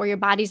is at, where your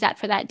body's at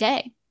for that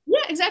day. Yeah,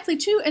 exactly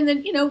too. And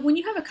then, when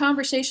you have a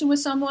conversation with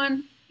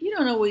someone, you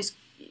don't always,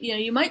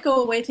 you might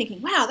go away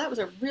thinking, wow, that was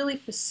a really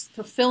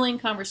fulfilling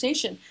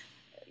conversation.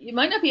 You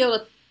might not be able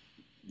to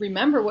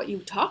remember what you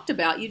talked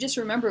about. You just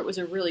remember it was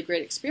a really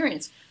great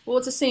experience. Well,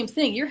 it's the same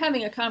thing. You're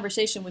having a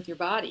conversation with your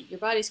body. Your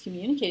body's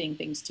communicating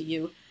things to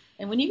you.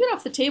 And when you get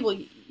off the table,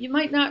 you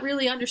might not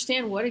really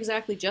understand what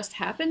exactly just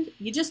happened.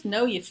 You just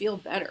know you feel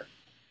better.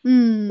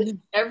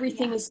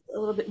 Everything is a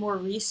little bit more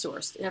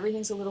resourced.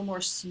 Everything's a little more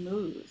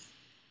smooth.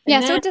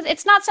 And so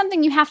it's not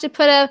something you have to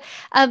put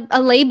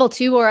a label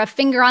to or a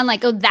finger on,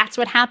 like, oh, that's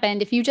what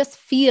happened. If you just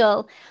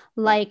feel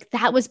like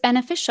that was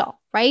beneficial,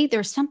 right?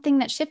 There's something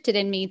that shifted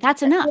in me.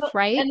 That's enough,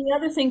 right? And the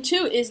other thing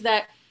too is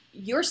that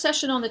your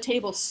session on the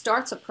table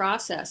starts a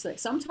process that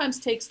sometimes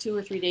takes 2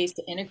 or 3 days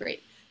to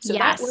integrate. So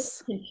that work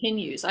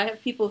continues. I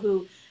have people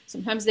who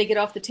sometimes they get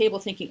off the table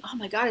thinking, oh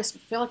my God, I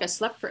feel like I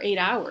slept for 8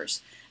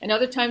 hours. And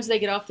other times they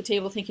get off the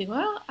table thinking,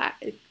 well,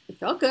 it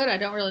felt good. I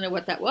don't really know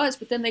what that was.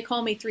 But then they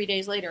call me 3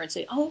 days later and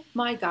say, oh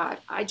my God,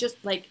 I just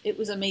it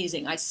was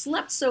amazing. I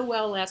slept so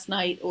well last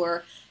night,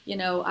 or,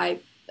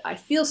 I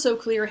feel so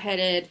clear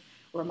headed,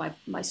 or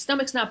my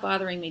stomach's not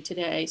bothering me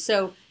today.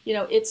 So,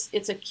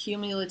 it's a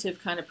cumulative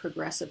kind of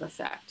progressive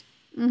effect.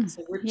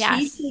 So we're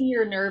teaching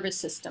your nervous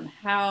system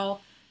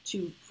how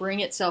to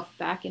bring itself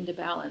back into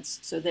balance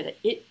so that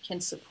it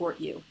can support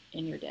you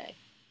in your day.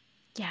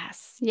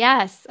 Yes.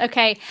 Yes.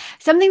 Okay.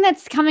 Something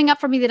that's coming up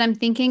for me that I'm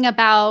thinking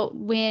about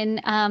when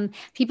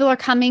people are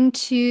coming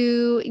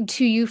to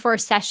you for a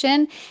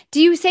session.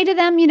 Do you say to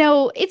them,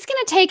 it's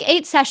going to take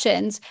 8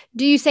 sessions?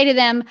 Do you say to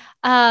them,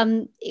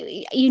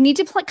 you need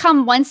to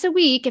come once a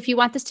week if you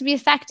want this to be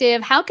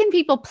effective? How can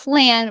people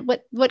plan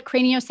what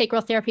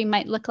craniosacral therapy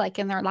might look like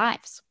in their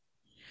lives?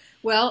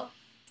 Well,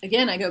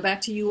 again, I go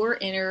back to your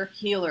inner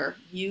healer.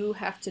 You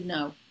have to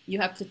know. You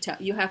have to tell.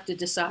 You have to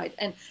decide.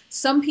 And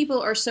some people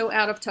are so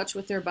out of touch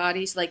with their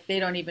bodies, like they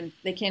can't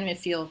even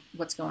feel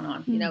what's going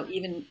on. Mm.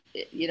 Even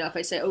if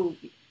I say, oh,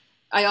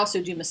 I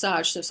also do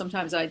massage. So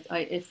sometimes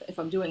if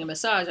I'm doing a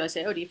massage, I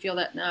say, oh, do you feel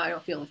that? No, I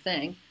don't feel a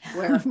thing.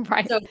 Where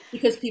Right. so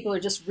because people are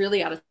just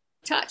really out of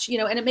touch,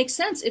 and it makes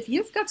sense if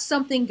you've got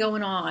something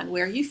going on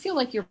where you feel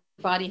like your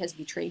body has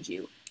betrayed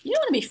you. You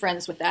don't want to be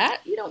friends with that.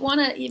 You don't want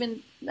to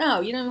even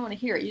no. You don't even want to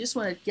hear it. You just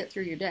want to get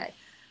through your day.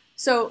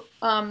 So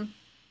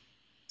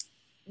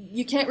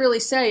you can't really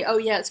say, oh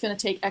yeah, it's going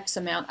to take X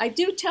amount. I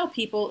do tell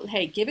people,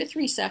 hey, give it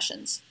 3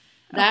 sessions.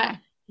 That Okay.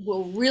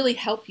 will really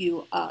help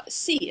you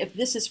see if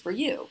this is for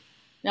you.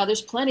 Now,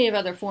 there's plenty of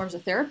other forms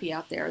of therapy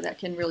out there that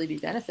can really be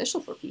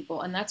beneficial for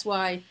people, and that's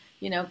why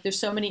there's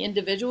so many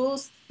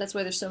individuals. That's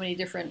why there's so many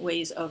different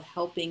ways of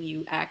helping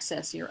you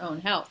access your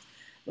own health.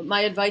 But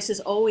my advice is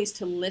always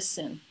to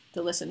listen.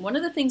 To listen. One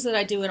of the things that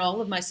I do in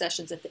all of my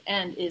sessions at the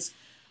end is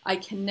I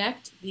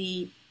connect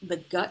the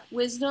gut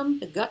wisdom,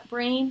 the gut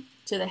brain,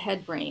 to the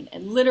head brain,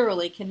 and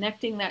literally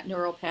connecting that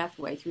neural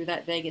pathway through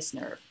that vagus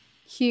nerve.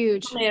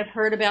 Huge. You may have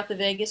heard about the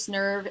vagus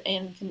nerve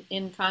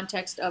in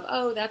context of,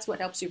 oh, that's what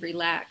helps you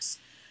relax.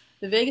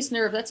 The vagus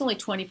nerve, that's only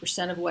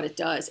 20% of what it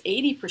does.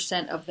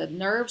 80% of the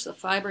nerves, the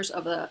fibers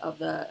of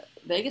the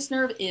vagus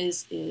nerve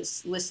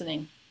is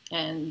listening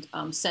and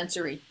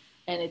sensory,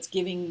 and it's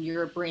giving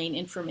your brain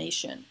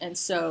information. And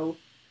so,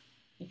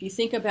 if you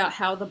think about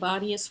how the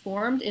body is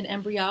formed in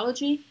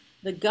embryology,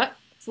 the gut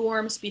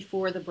forms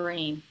before the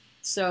brain.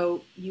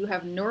 So you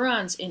have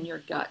neurons in your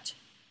gut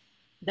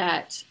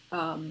that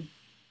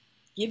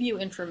give you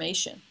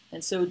information.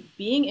 And so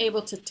being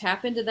able to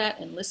tap into that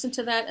and listen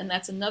to that, and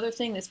that's another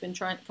thing that's been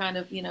trying kind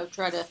of,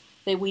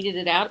 they weeded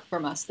it out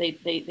from us.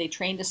 They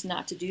trained us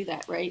not to do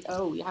that, right?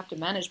 Oh, you have to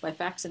manage by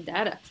facts and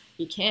data.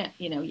 You can't,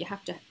 you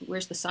have to,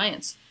 where's the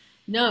science?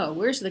 No,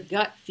 where's the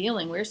gut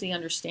feeling? Where's the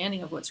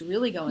understanding of what's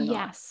really going on?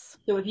 Yes.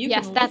 So if you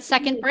Yes, can that listen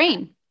second to that,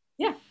 brain.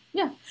 yeah,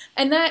 yeah.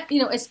 And that,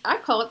 I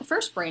call it the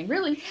first brain,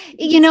 really, because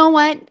You it's know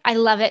what? I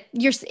love it.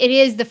 It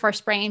is the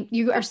first brain.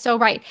 You are yeah, so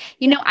right.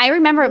 yeah. I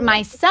remember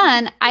my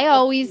son, I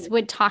always It's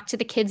would talk to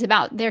the kids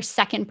about their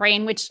second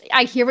brain, which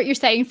I hear what you're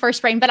saying,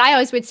 first brain, but I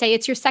always would say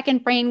it's your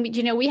second brain.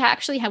 We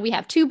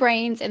have two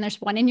brains and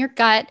there's one in your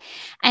gut.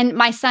 And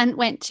my son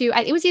went to,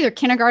 it was either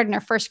kindergarten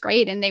or first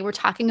grade, and they were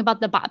talking about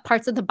the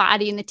parts of the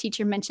body, and the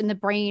teacher mentioned the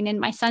brain. And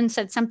my son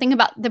said something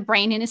about the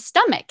brain in his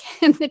stomach.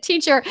 And the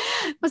teacher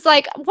was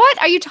like,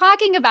 "What are you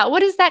talking about?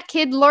 What is that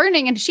kid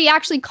learning?" And she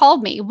actually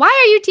called me. "Why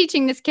are you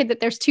teaching this kid that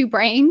there's two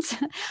brains?"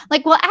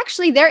 Like, well,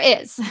 actually, there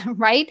is,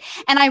 right?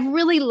 And I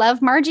really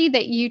love, Margie,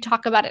 that you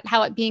talk about it,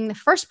 how it being the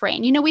first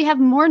brain. We have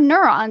more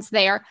neurons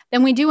there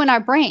than we do in our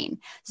brain.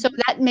 So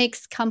that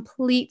makes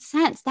complete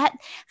sense. That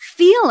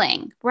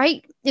feeling,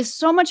 right, is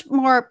so much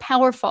more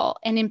powerful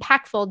and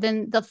impactful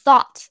than the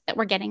thought that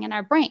we're getting in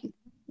our brain.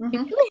 We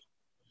mm-hmm. really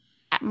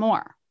have that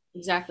more.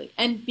 Exactly.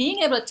 And being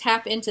able to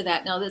tap into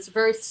that. Now, that's a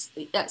very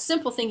that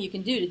simple thing you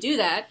can do to do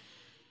that.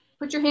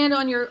 Put your hand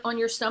on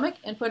your stomach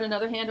and put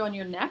another hand on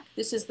your neck.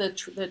 This is the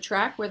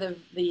track where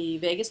the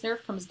vagus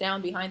nerve comes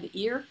down behind the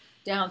ear,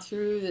 down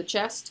through the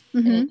chest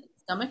and Mm-hmm. into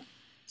the stomach.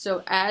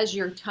 So as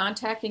you're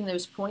contacting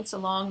those points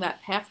along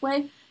that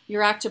pathway,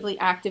 you're actively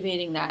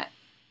activating that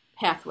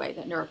pathway,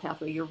 that neural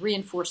pathway. You're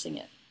reinforcing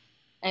it.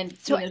 And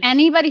So,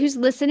 anybody who's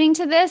listening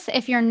to this,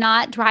 if you're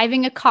not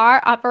driving a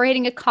car,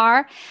 operating a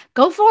car,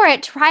 go for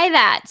it. Try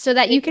that so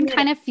that you take a can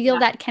kind minute. of feel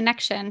Yeah. that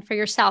connection for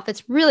yourself.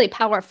 It's really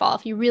powerful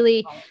if you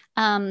really,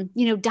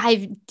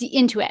 dive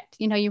into it.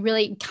 You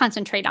really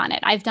concentrate on it.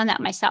 I've done that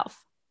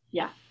myself.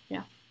 Yeah,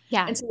 yeah.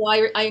 Yeah. And so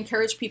I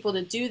encourage people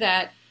to do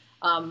that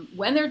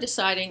when they're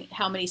deciding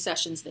how many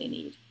sessions they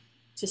need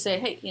to say,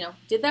 hey,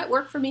 did that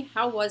work for me?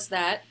 How was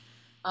that?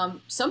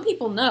 Some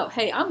people know,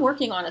 hey, I'm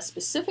working on a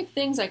specific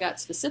things. I got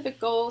specific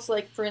goals.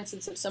 Like, for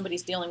instance, if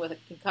somebody's dealing with a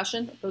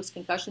concussion,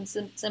 post-concussion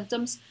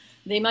symptoms,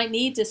 they might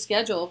need to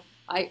schedule.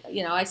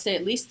 I say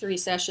at least 3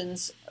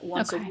 sessions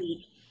once a Okay.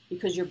 week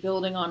because you're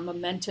building on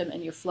momentum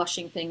and you're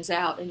flushing things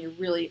out and you're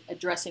really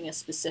addressing a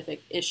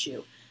specific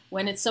issue.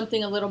 When it's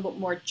something a little bit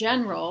more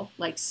general,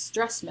 like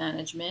stress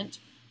management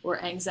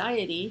or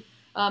anxiety,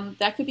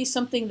 that could be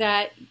something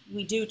that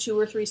we do 2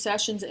 or 3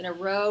 sessions in a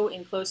row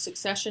in close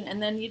succession,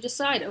 and then you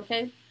decide,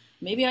 okay,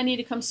 maybe I need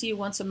to come see you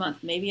once a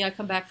month. Maybe I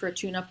come back for a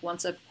tune-up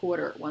once a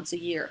quarter, once a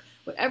year.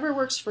 Whatever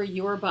works for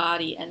your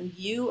body, and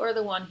you are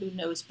the one who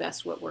knows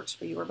best what works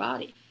for your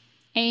body.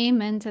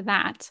 Amen to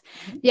that.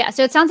 Mm-hmm. Yeah.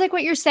 So it sounds like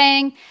what you're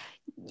saying,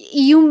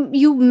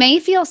 you may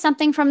feel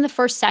something from the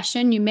first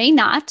session, you may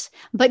not,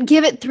 but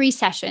give it 3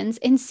 sessions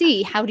and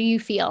see, how do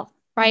you feel?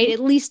 right? Hmm. At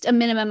least a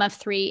minimum of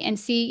 3 and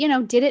see,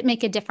 did it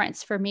make a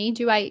difference for me?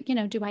 Do I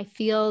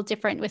feel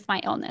different with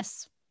my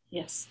illness?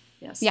 Yes,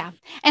 yes. Yeah.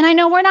 And I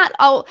know we're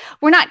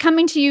not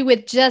coming to you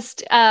with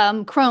just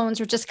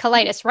Crohn's or just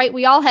colitis, right?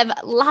 We all have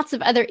lots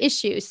of other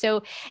issues.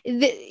 So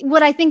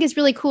what I think is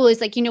really cool is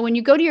like, when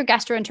you go to your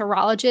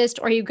gastroenterologist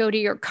or you go to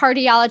your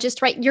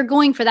cardiologist, right? You're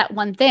going for that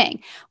one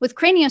thing. With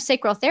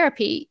craniosacral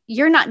therapy,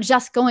 you're not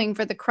just going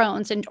for the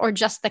Crohn's or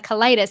just the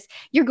colitis,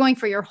 you're going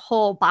for your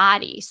whole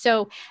body.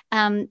 So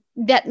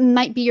that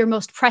might be your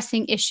most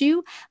pressing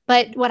issue.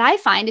 But what I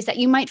find is that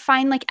you might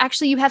find like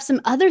actually you have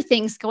some other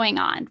things going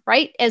on,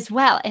 right, as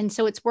well. And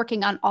so it's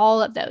working on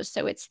all of those.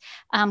 So it's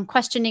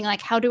questioning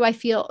like, how do I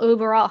feel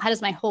overall? How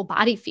does my whole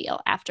body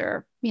feel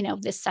after,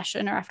 this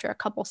session or after a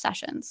couple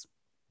sessions?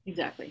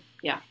 Exactly.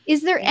 Yeah.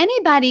 Is there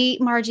anybody,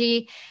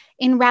 Margie,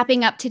 in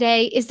wrapping up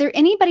today, is there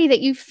anybody that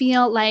you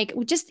feel like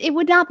just it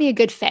would not be a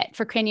good fit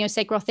for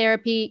craniosacral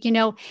therapy?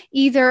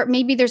 Either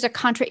maybe there's a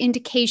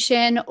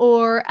contraindication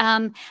or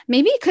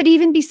maybe it could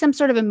even be some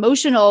sort of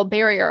emotional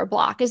barrier or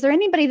block. Is there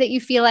anybody that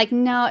you feel like,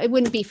 no, it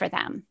wouldn't be for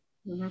them?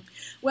 Hmm.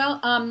 Well,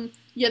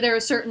 yeah, there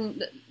are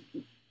certain,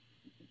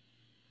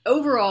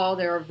 overall,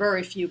 there are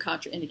very few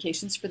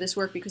contraindications for this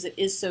work because it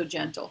is so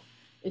gentle.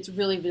 It's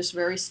really just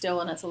very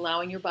still, and it's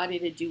allowing your body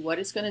to do what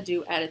it's going to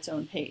do at its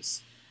own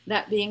pace.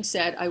 That being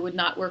said, I would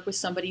not work with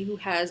somebody who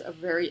has a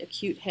very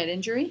acute head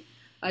injury.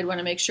 I'd want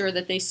to make sure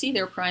that they see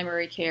their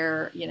primary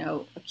care,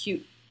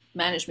 acute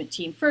management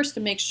team first to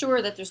make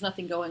sure that there's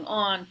nothing going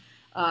on,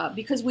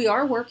 because we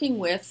are working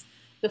with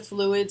the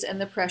fluids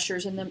and the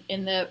pressures in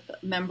the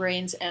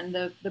membranes and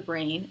the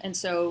brain. And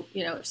so,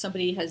 if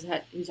somebody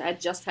who's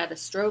just had a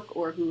stroke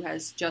or who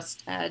has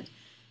just had,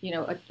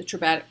 a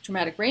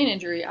traumatic brain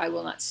injury, I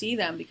will not see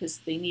them because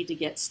they need to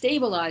get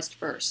stabilized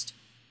first.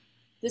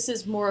 This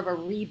is more of a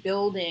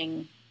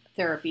rebuilding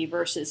therapy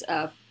versus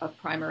a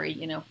primary,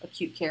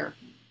 acute care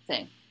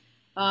thing.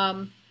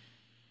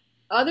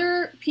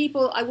 Other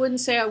people, I wouldn't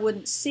say I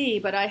wouldn't see,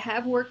 but I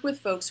have worked with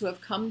folks who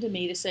have come to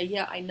me to say,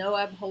 yeah, I know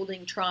I'm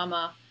holding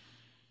trauma,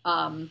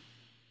 and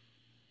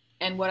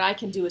what I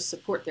can do is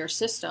support their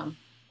system,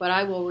 but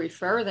I will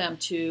refer them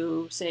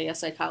to, say, a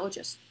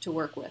psychologist to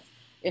work with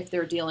if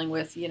they're dealing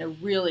with,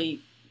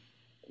 really,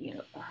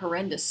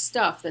 horrendous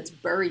stuff that's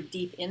buried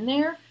deep in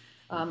there.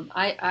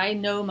 I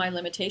know my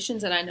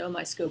limitations and I know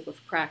my scope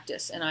of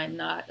practice, and I'm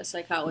not a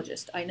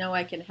psychologist. I know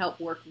I can help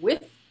work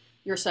with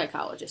your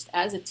psychologist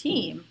as a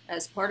team,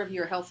 as part of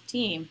your health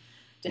team,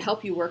 to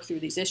help you work through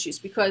these issues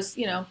because,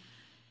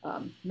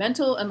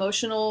 mental,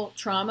 emotional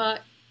trauma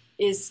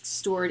is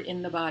stored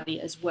in the body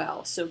as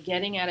well. So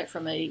getting at it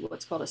from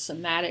what's called a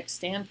somatic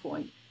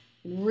standpoint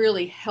can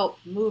really help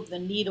move the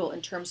needle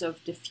in terms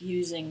of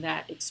diffusing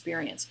that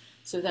experience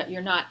so that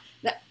you're not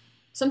that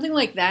something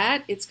like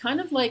that. It's kind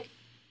of like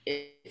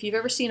if you've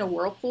ever seen a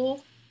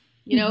whirlpool,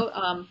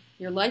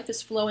 your life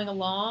is flowing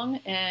along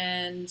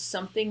and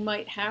something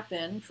might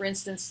happen. For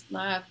instance,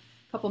 a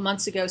couple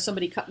months ago,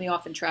 somebody cut me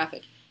off in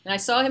traffic and I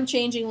saw him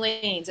changing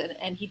lanes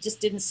and he just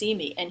didn't see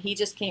me and he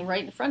just came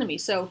right in front of me.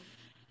 So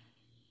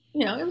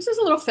it was just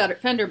a little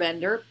fender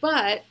bender,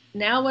 but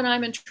now when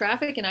I'm in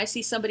traffic and I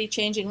see somebody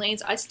changing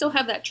lanes, I still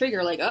have that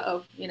trigger like,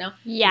 uh-oh,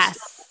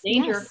 Yes.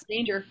 danger, Yes.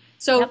 danger.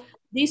 So Yep.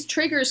 these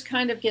triggers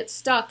kind of get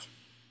stuck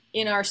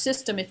in our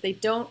system. If they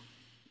don't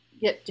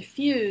get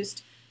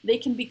diffused, they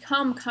can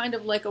become kind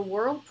of like a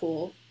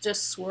whirlpool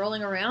just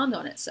swirling around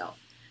on itself.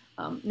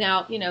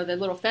 Now, the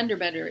little fender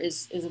bender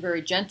is a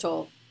very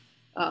gentle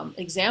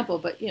example,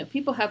 but,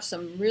 people have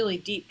some really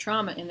deep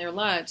trauma in their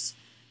lives.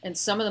 And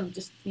some of them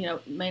just,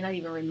 may not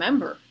even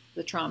remember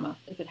the trauma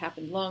if it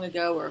happened long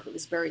ago or if it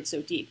was buried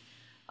so deep.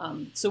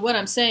 So what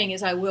I'm saying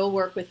is I will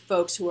work with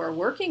folks who are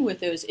working with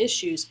those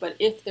issues, but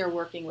if they're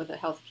working with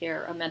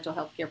a mental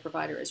health care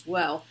provider as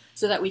well,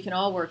 so that we can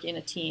all work in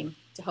a team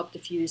to help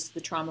diffuse the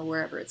trauma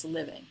wherever it's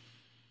living.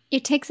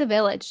 It takes a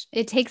village.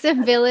 It takes a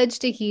village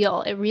to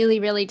heal. It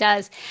really, really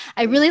does.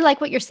 I really like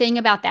what you're saying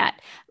about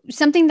that.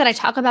 Something that I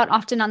talk about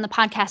often on the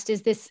podcast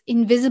is this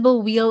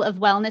invisible wheel of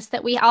wellness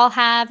that we all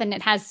have, and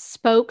it has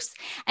spokes.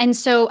 And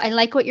so I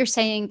like what you're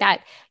saying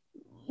that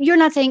you're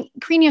not saying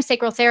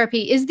craniosacral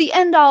therapy is the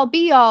end all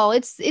be all.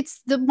 It's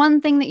the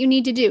one thing that you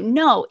need to do.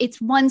 No, it's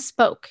one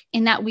spoke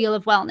in that wheel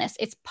of wellness.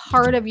 It's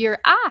part of your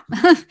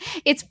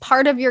it's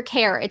part of your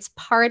care. It's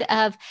part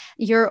of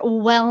your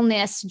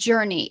wellness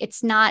journey.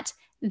 It's not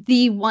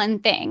the one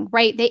thing,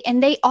 right?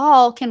 They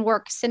all can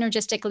work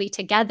synergistically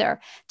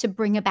together to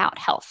bring about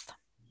health.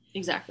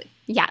 Exactly.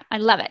 Yeah, I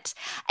love it.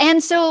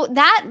 And so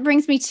that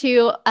brings me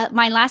to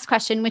my last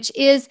question, which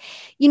is,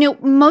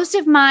 most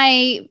of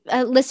my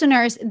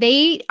listeners,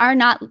 they are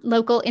not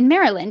local in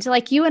Maryland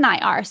like you and I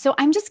are. So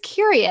I'm just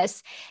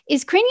curious,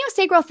 is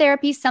craniosacral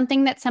therapy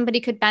something that somebody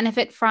could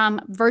benefit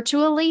from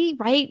virtually,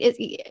 right?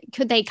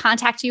 Could they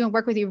contact you and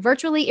work with you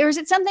virtually? Or is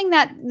it something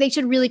that they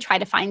should really try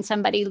to find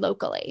somebody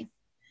locally?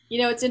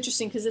 It's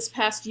interesting because this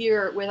past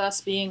year with us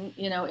being,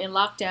 in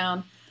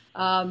lockdown,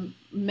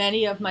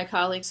 many of my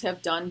colleagues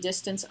have done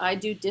distance. I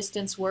do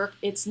distance work.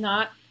 It's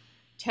not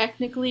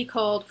technically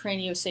called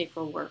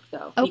craniosacral work,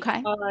 though, Okay.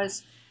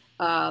 because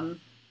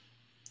Um,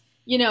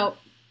 you know,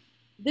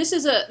 this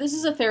is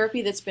a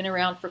therapy that's been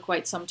around for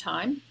quite some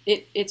time.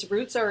 Its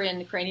roots are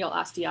in cranial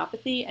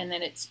osteopathy, and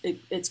then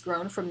it's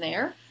grown from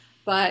there.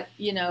 But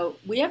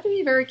we have to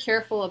be very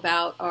careful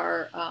about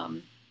our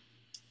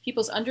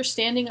people's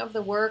understanding of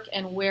the work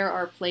and where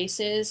our place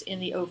is in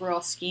the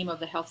overall scheme of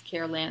the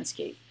healthcare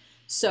landscape.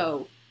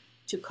 So,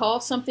 to call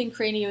something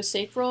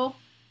craniosacral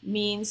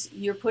means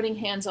you're putting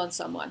hands on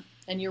someone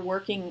and you're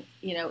working,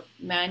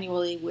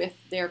 manually with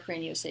their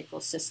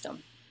craniosacral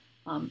system.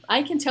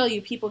 I can tell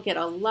you people get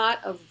a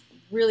lot of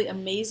really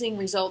amazing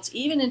results,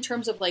 even in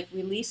terms of like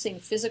releasing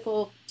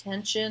physical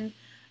tension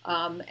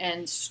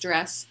and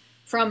stress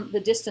from the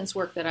distance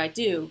work that I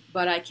do,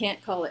 but I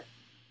can't call it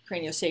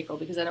craniosacral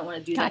because I don't want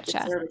to do that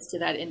Gotcha. disservice to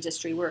that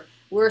industry.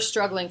 We're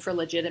struggling for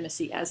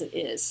legitimacy as it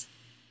is.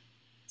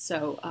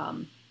 So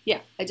yeah,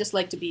 I just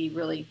like to be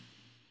really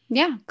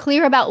Yeah,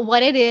 clear about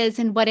what it is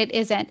and what it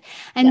isn't.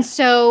 And yeah.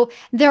 so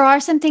there are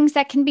some things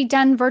that can be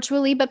done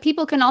virtually, but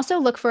people can also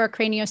look for a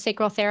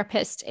craniosacral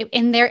therapist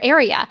in their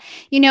area.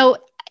 You know,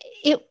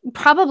 it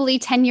probably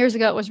 10 years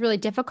ago, it was really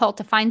difficult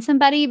to find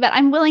somebody, but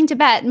I'm willing to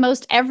bet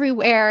most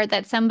everywhere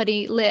that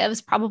somebody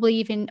lives, probably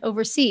even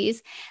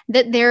overseas,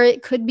 that there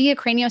could be a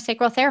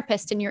craniosacral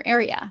therapist in your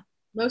area.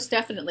 Most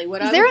definitely.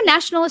 What Is I there would a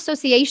national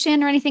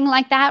association or anything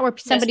like that where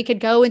yes, somebody could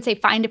go and say,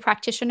 find a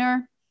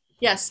practitioner?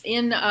 yes,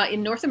 in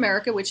North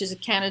America, which is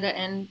Canada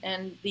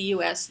and the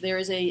U.S., there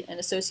is an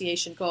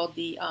association called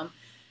the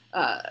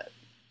uh,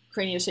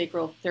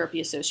 Craniosacral Therapy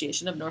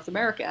Association of North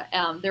America.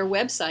 Their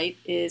website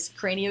is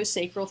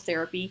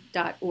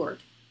craniosacraltherapy.org,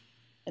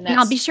 and And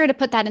I'll be that's sure to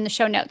put that in the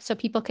show notes so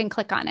people can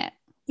click on it.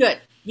 good.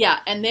 Yeah,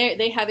 and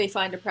they have a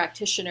find a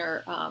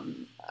practitioner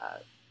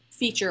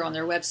feature on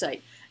their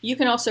website. You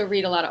can also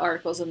read a lot of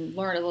articles and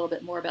learn a little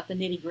bit more about the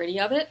nitty gritty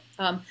of it.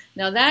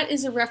 Now, that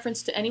is a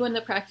reference to anyone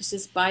that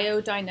practices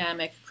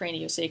biodynamic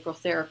craniosacral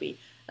therapy.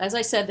 As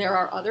I said, there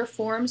are other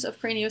forms of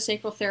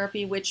craniosacral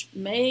therapy which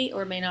may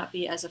or may not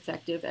be as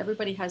effective.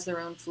 Everybody has their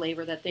own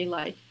flavor that they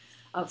like.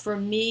 For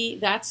me,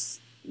 that's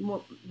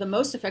the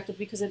most effective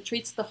because it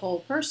treats the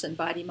whole person,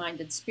 body, mind,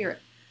 and spirit.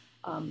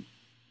 Um,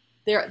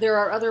 there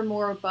are other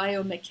more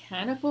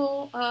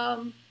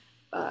biomechanical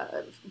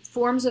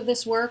forms of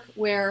this work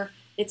where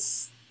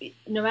it's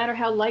no matter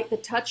how light the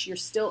touch, you're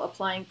still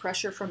applying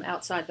pressure from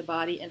outside the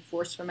body and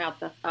force from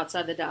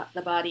outside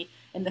the body,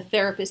 and the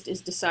therapist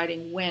is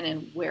deciding when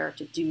and where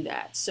to do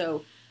that.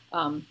 So,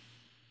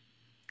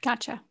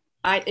 Gotcha.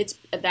 it's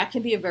that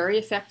can be a very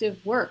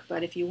effective work.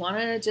 But if you want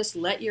to just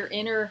let your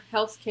inner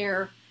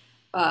healthcare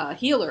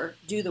healer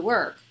do the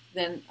work,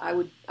 then I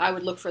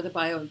would look for the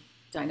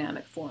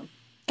biodynamic form.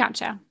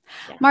 Gotcha.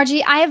 Yeah.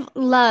 Margie, I've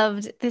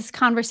loved this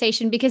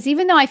conversation because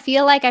even though I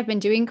feel like I've been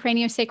doing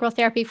craniosacral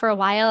therapy for a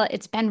while,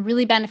 it's been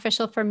really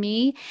beneficial for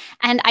me.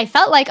 And I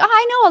felt like, oh,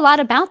 I know a lot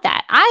about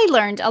that. I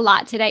learned a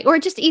lot today, or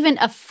just even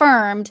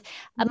affirmed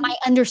Mhm. my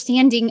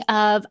understanding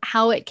of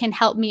how it can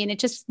help me. And it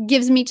just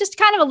gives me just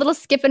kind of a little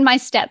skip in my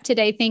step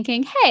today,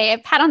 thinking, hey, a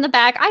pat on the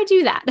back, I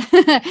do that.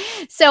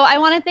 So I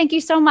want to thank you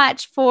so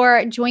much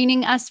for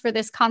joining us for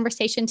this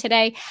conversation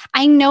today.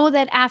 I know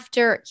that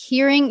after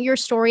hearing your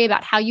story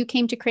about how you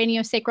came to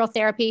craniosacral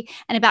therapy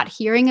and about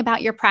hearing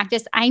about your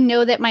practice, I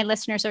know that my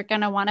listeners are going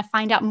to want to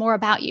find out more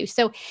about you.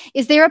 So,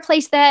 is there a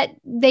place that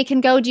they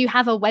can go? Do you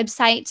have a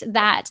website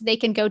that they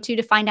can go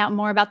to find out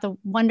more about the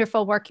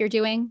wonderful work you're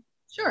doing?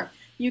 Sure.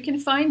 You can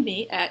find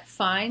me at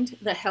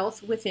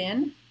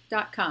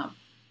findthehealthwithin.com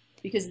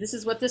because this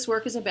is what this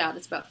work is about.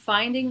 It's about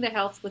finding the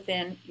health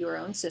within your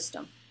own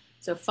system.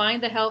 So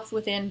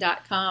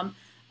findthehealthwithin.com.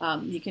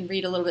 You can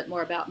read a little bit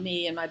more about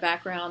me and my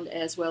background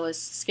as well as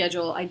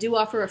schedule. I do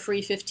offer a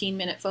free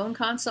 15-minute phone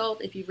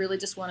consult if you really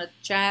just want to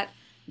chat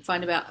and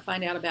find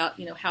out about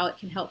how it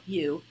can help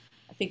you.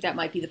 I think that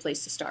might be the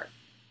place to start.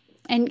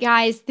 And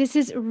guys, this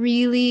is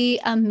really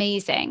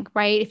amazing,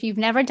 right? If you've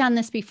never done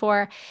this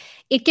before,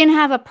 it can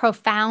have a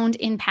profound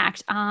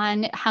impact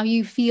on how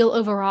you feel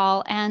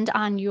overall and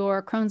on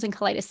your Crohn's and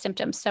colitis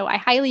symptoms. So I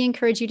highly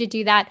encourage you to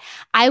do that.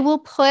 I will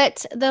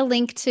put the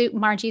link to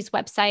Margie's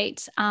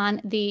website on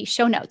the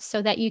show notes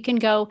so that you can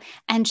go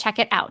and check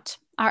it out.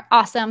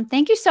 Awesome.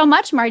 Thank you so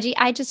much, Margie.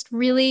 I just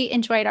really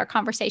enjoyed our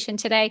conversation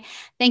today.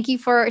 Thank you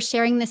for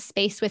sharing this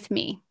space with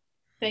me.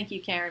 Thank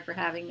you, Karen, for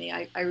having me.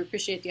 I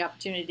appreciate the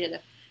opportunity to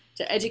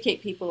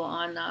educate people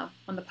on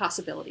the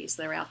possibilities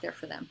that are out there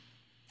for them.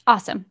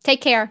 Awesome.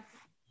 Take care.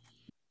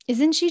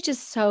 Isn't she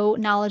just so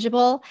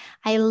knowledgeable?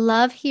 I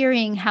love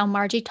hearing how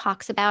Margie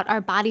talks about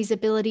our body's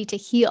ability to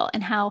heal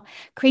and how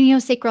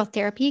craniosacral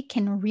therapy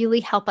can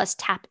really help us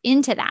tap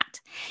into that.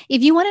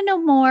 If you want to know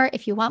more,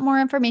 if you want more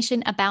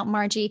information about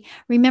Margie,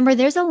 remember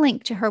there's a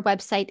link to her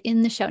website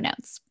in the show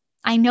notes.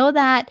 I know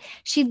that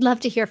she'd love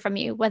to hear from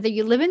you, whether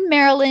you live in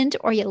Maryland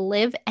or you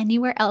live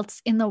anywhere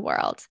else in the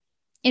world.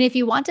 And if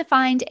you want to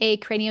find a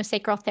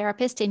craniosacral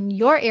therapist in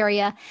your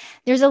area,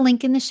 there's a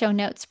link in the show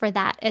notes for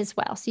that as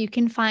well. So you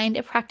can find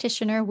a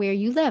practitioner where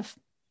you live.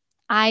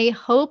 I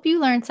hope you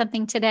learned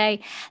something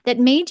today that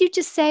made you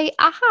just say,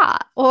 aha,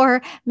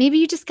 or maybe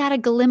you just got a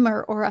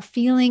glimmer or a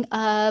feeling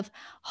of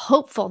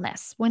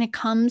hopefulness when it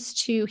comes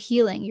to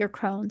healing your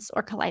Crohn's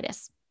or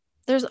colitis.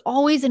 There's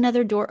always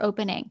another door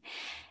opening,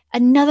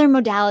 another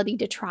modality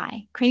to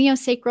try.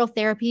 Craniosacral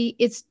therapy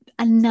is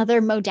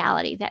another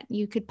modality that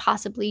you could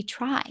possibly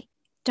try.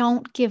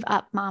 Don't give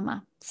up,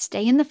 mama.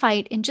 Stay in the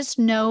fight and just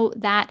know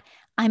that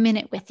I'm in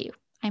it with you.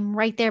 I'm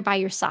right there by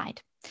your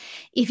side.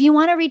 If you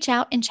want to reach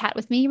out and chat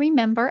with me,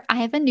 remember I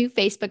have a new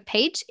Facebook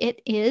page.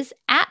 It is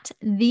at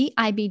the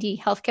IBD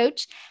Health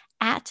Coach,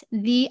 at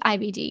the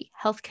IBD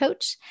Health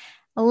Coach.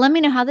 Let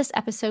me know how this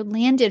episode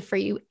landed for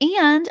you.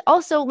 And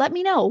also let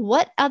me know,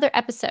 what other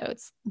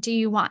episodes do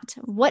you want?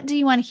 What do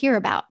you want to hear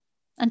about?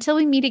 Until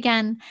we meet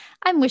again,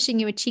 I'm wishing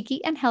you a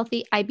cheeky and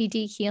healthy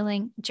IBD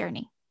healing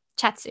journey.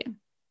 Chat soon.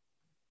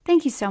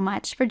 Thank you so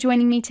much for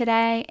joining me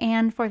today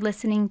and for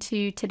listening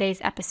to today's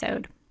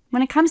episode.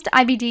 When it comes to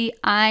IBD,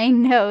 I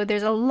know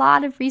there's a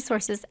lot of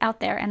resources out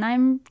there, and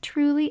I'm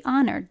truly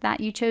honored that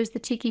you chose the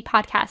Cheeky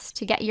Podcast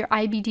to get your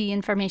IBD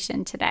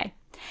information today.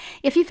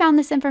 If you found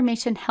this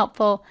information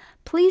helpful,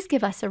 please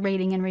give us a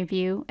rating and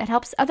review. It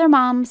helps other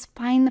moms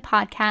find the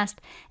podcast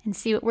and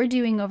see what we're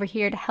doing over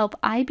here to help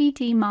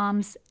IBD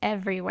moms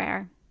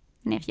everywhere.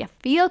 And if you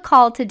feel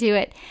called to do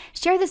it,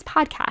 share this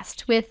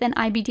podcast with an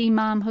IBD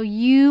mom who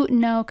you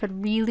know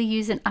could really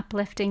use an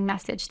uplifting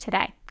message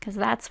today, because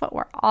that's what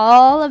we're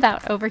all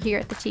about over here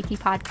at the Cheeky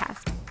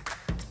Podcast.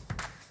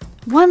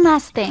 One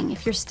last thing,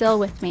 if you're still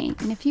with me,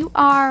 and if you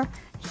are,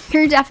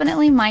 you're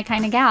definitely my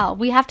kind of gal.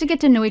 We have to get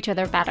to know each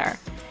other better.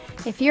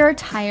 If you're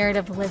tired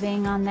of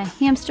living on the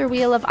hamster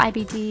wheel of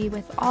IBD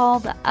with all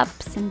the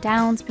ups and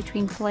downs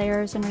between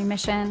flares and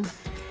remission,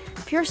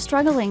 if you're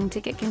struggling to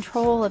get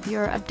control of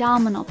your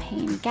abdominal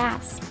pain,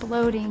 gas,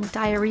 bloating,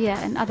 diarrhea,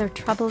 and other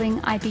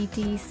troubling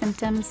IBD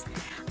symptoms,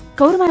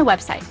 go to my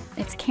website.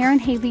 It's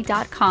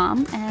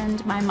KarenHaley.com,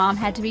 and my mom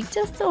had to be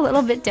just a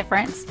little bit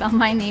different, spell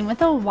my name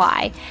with a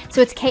Y.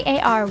 So it's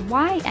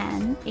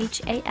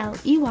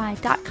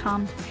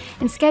KarenHaley.com,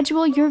 and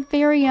schedule your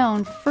very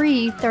own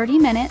free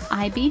 30-minute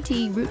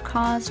IBD root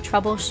cause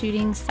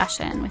troubleshooting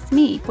session with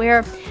me,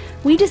 where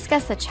we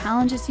discuss the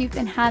challenges you've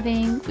been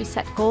having, we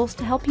set goals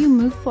to help you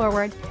move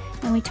forward,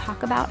 and we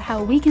talk about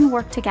how we can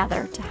work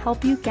together to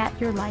help you get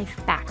your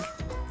life back.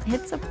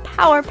 It's a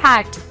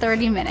power-packed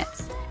 30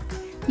 minutes.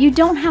 You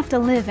don't have to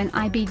live in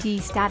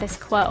IBD status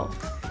quo.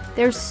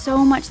 There's so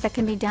much that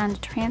can be done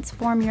to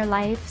transform your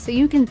life so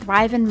you can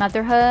thrive in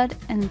motherhood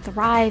and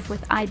thrive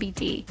with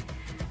IBD.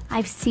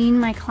 I've seen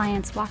my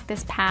clients walk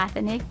this path,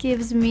 and it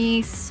gives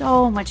me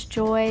so much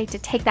joy to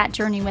take that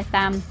journey with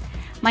them.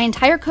 My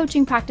entire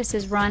coaching practice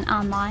is run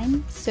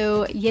online,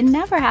 so you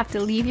never have to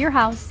leave your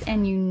house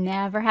and you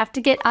never have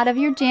to get out of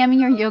your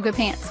jammy or yoga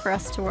pants for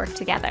us to work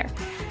together.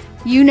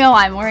 You know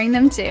I'm wearing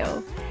them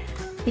too.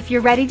 If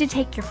you're ready to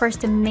take your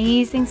first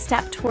amazing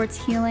step towards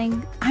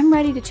healing, I'm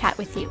ready to chat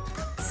with you.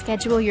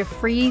 Schedule your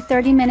free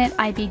 30-minute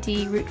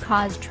IBD root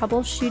cause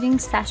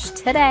troubleshooting sesh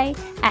today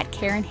at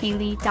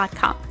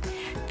KarenHaley.com.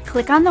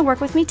 Click on the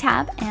Work With Me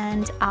tab,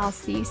 and I'll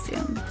see you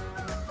soon.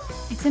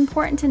 It's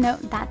important to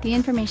note that the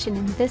information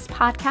in this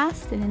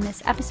podcast and in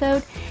this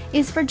episode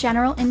is for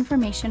general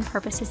information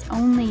purposes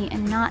only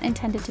and not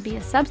intended to be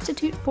a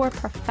substitute for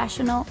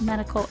professional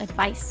medical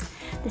advice.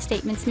 The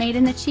statements made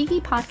in the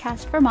Cheeky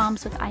Podcast for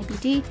moms with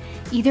IBD,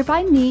 either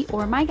by me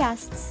or my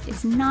guests,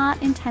 is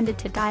not intended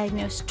to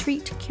diagnose,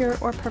 treat, cure,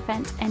 or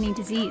prevent any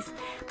disease.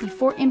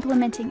 Before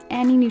implementing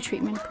any new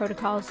treatment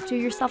protocols, do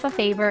yourself a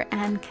favor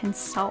and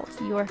consult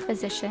your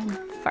physician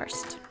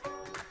first.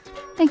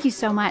 Thank you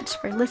so much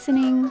for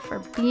listening, for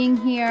being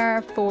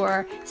here,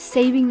 for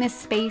saving this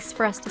space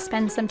for us to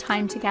spend some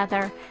time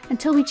together.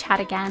 Until we chat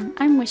again,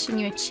 I'm wishing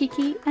you a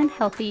cheeky and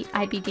healthy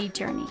IBD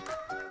journey.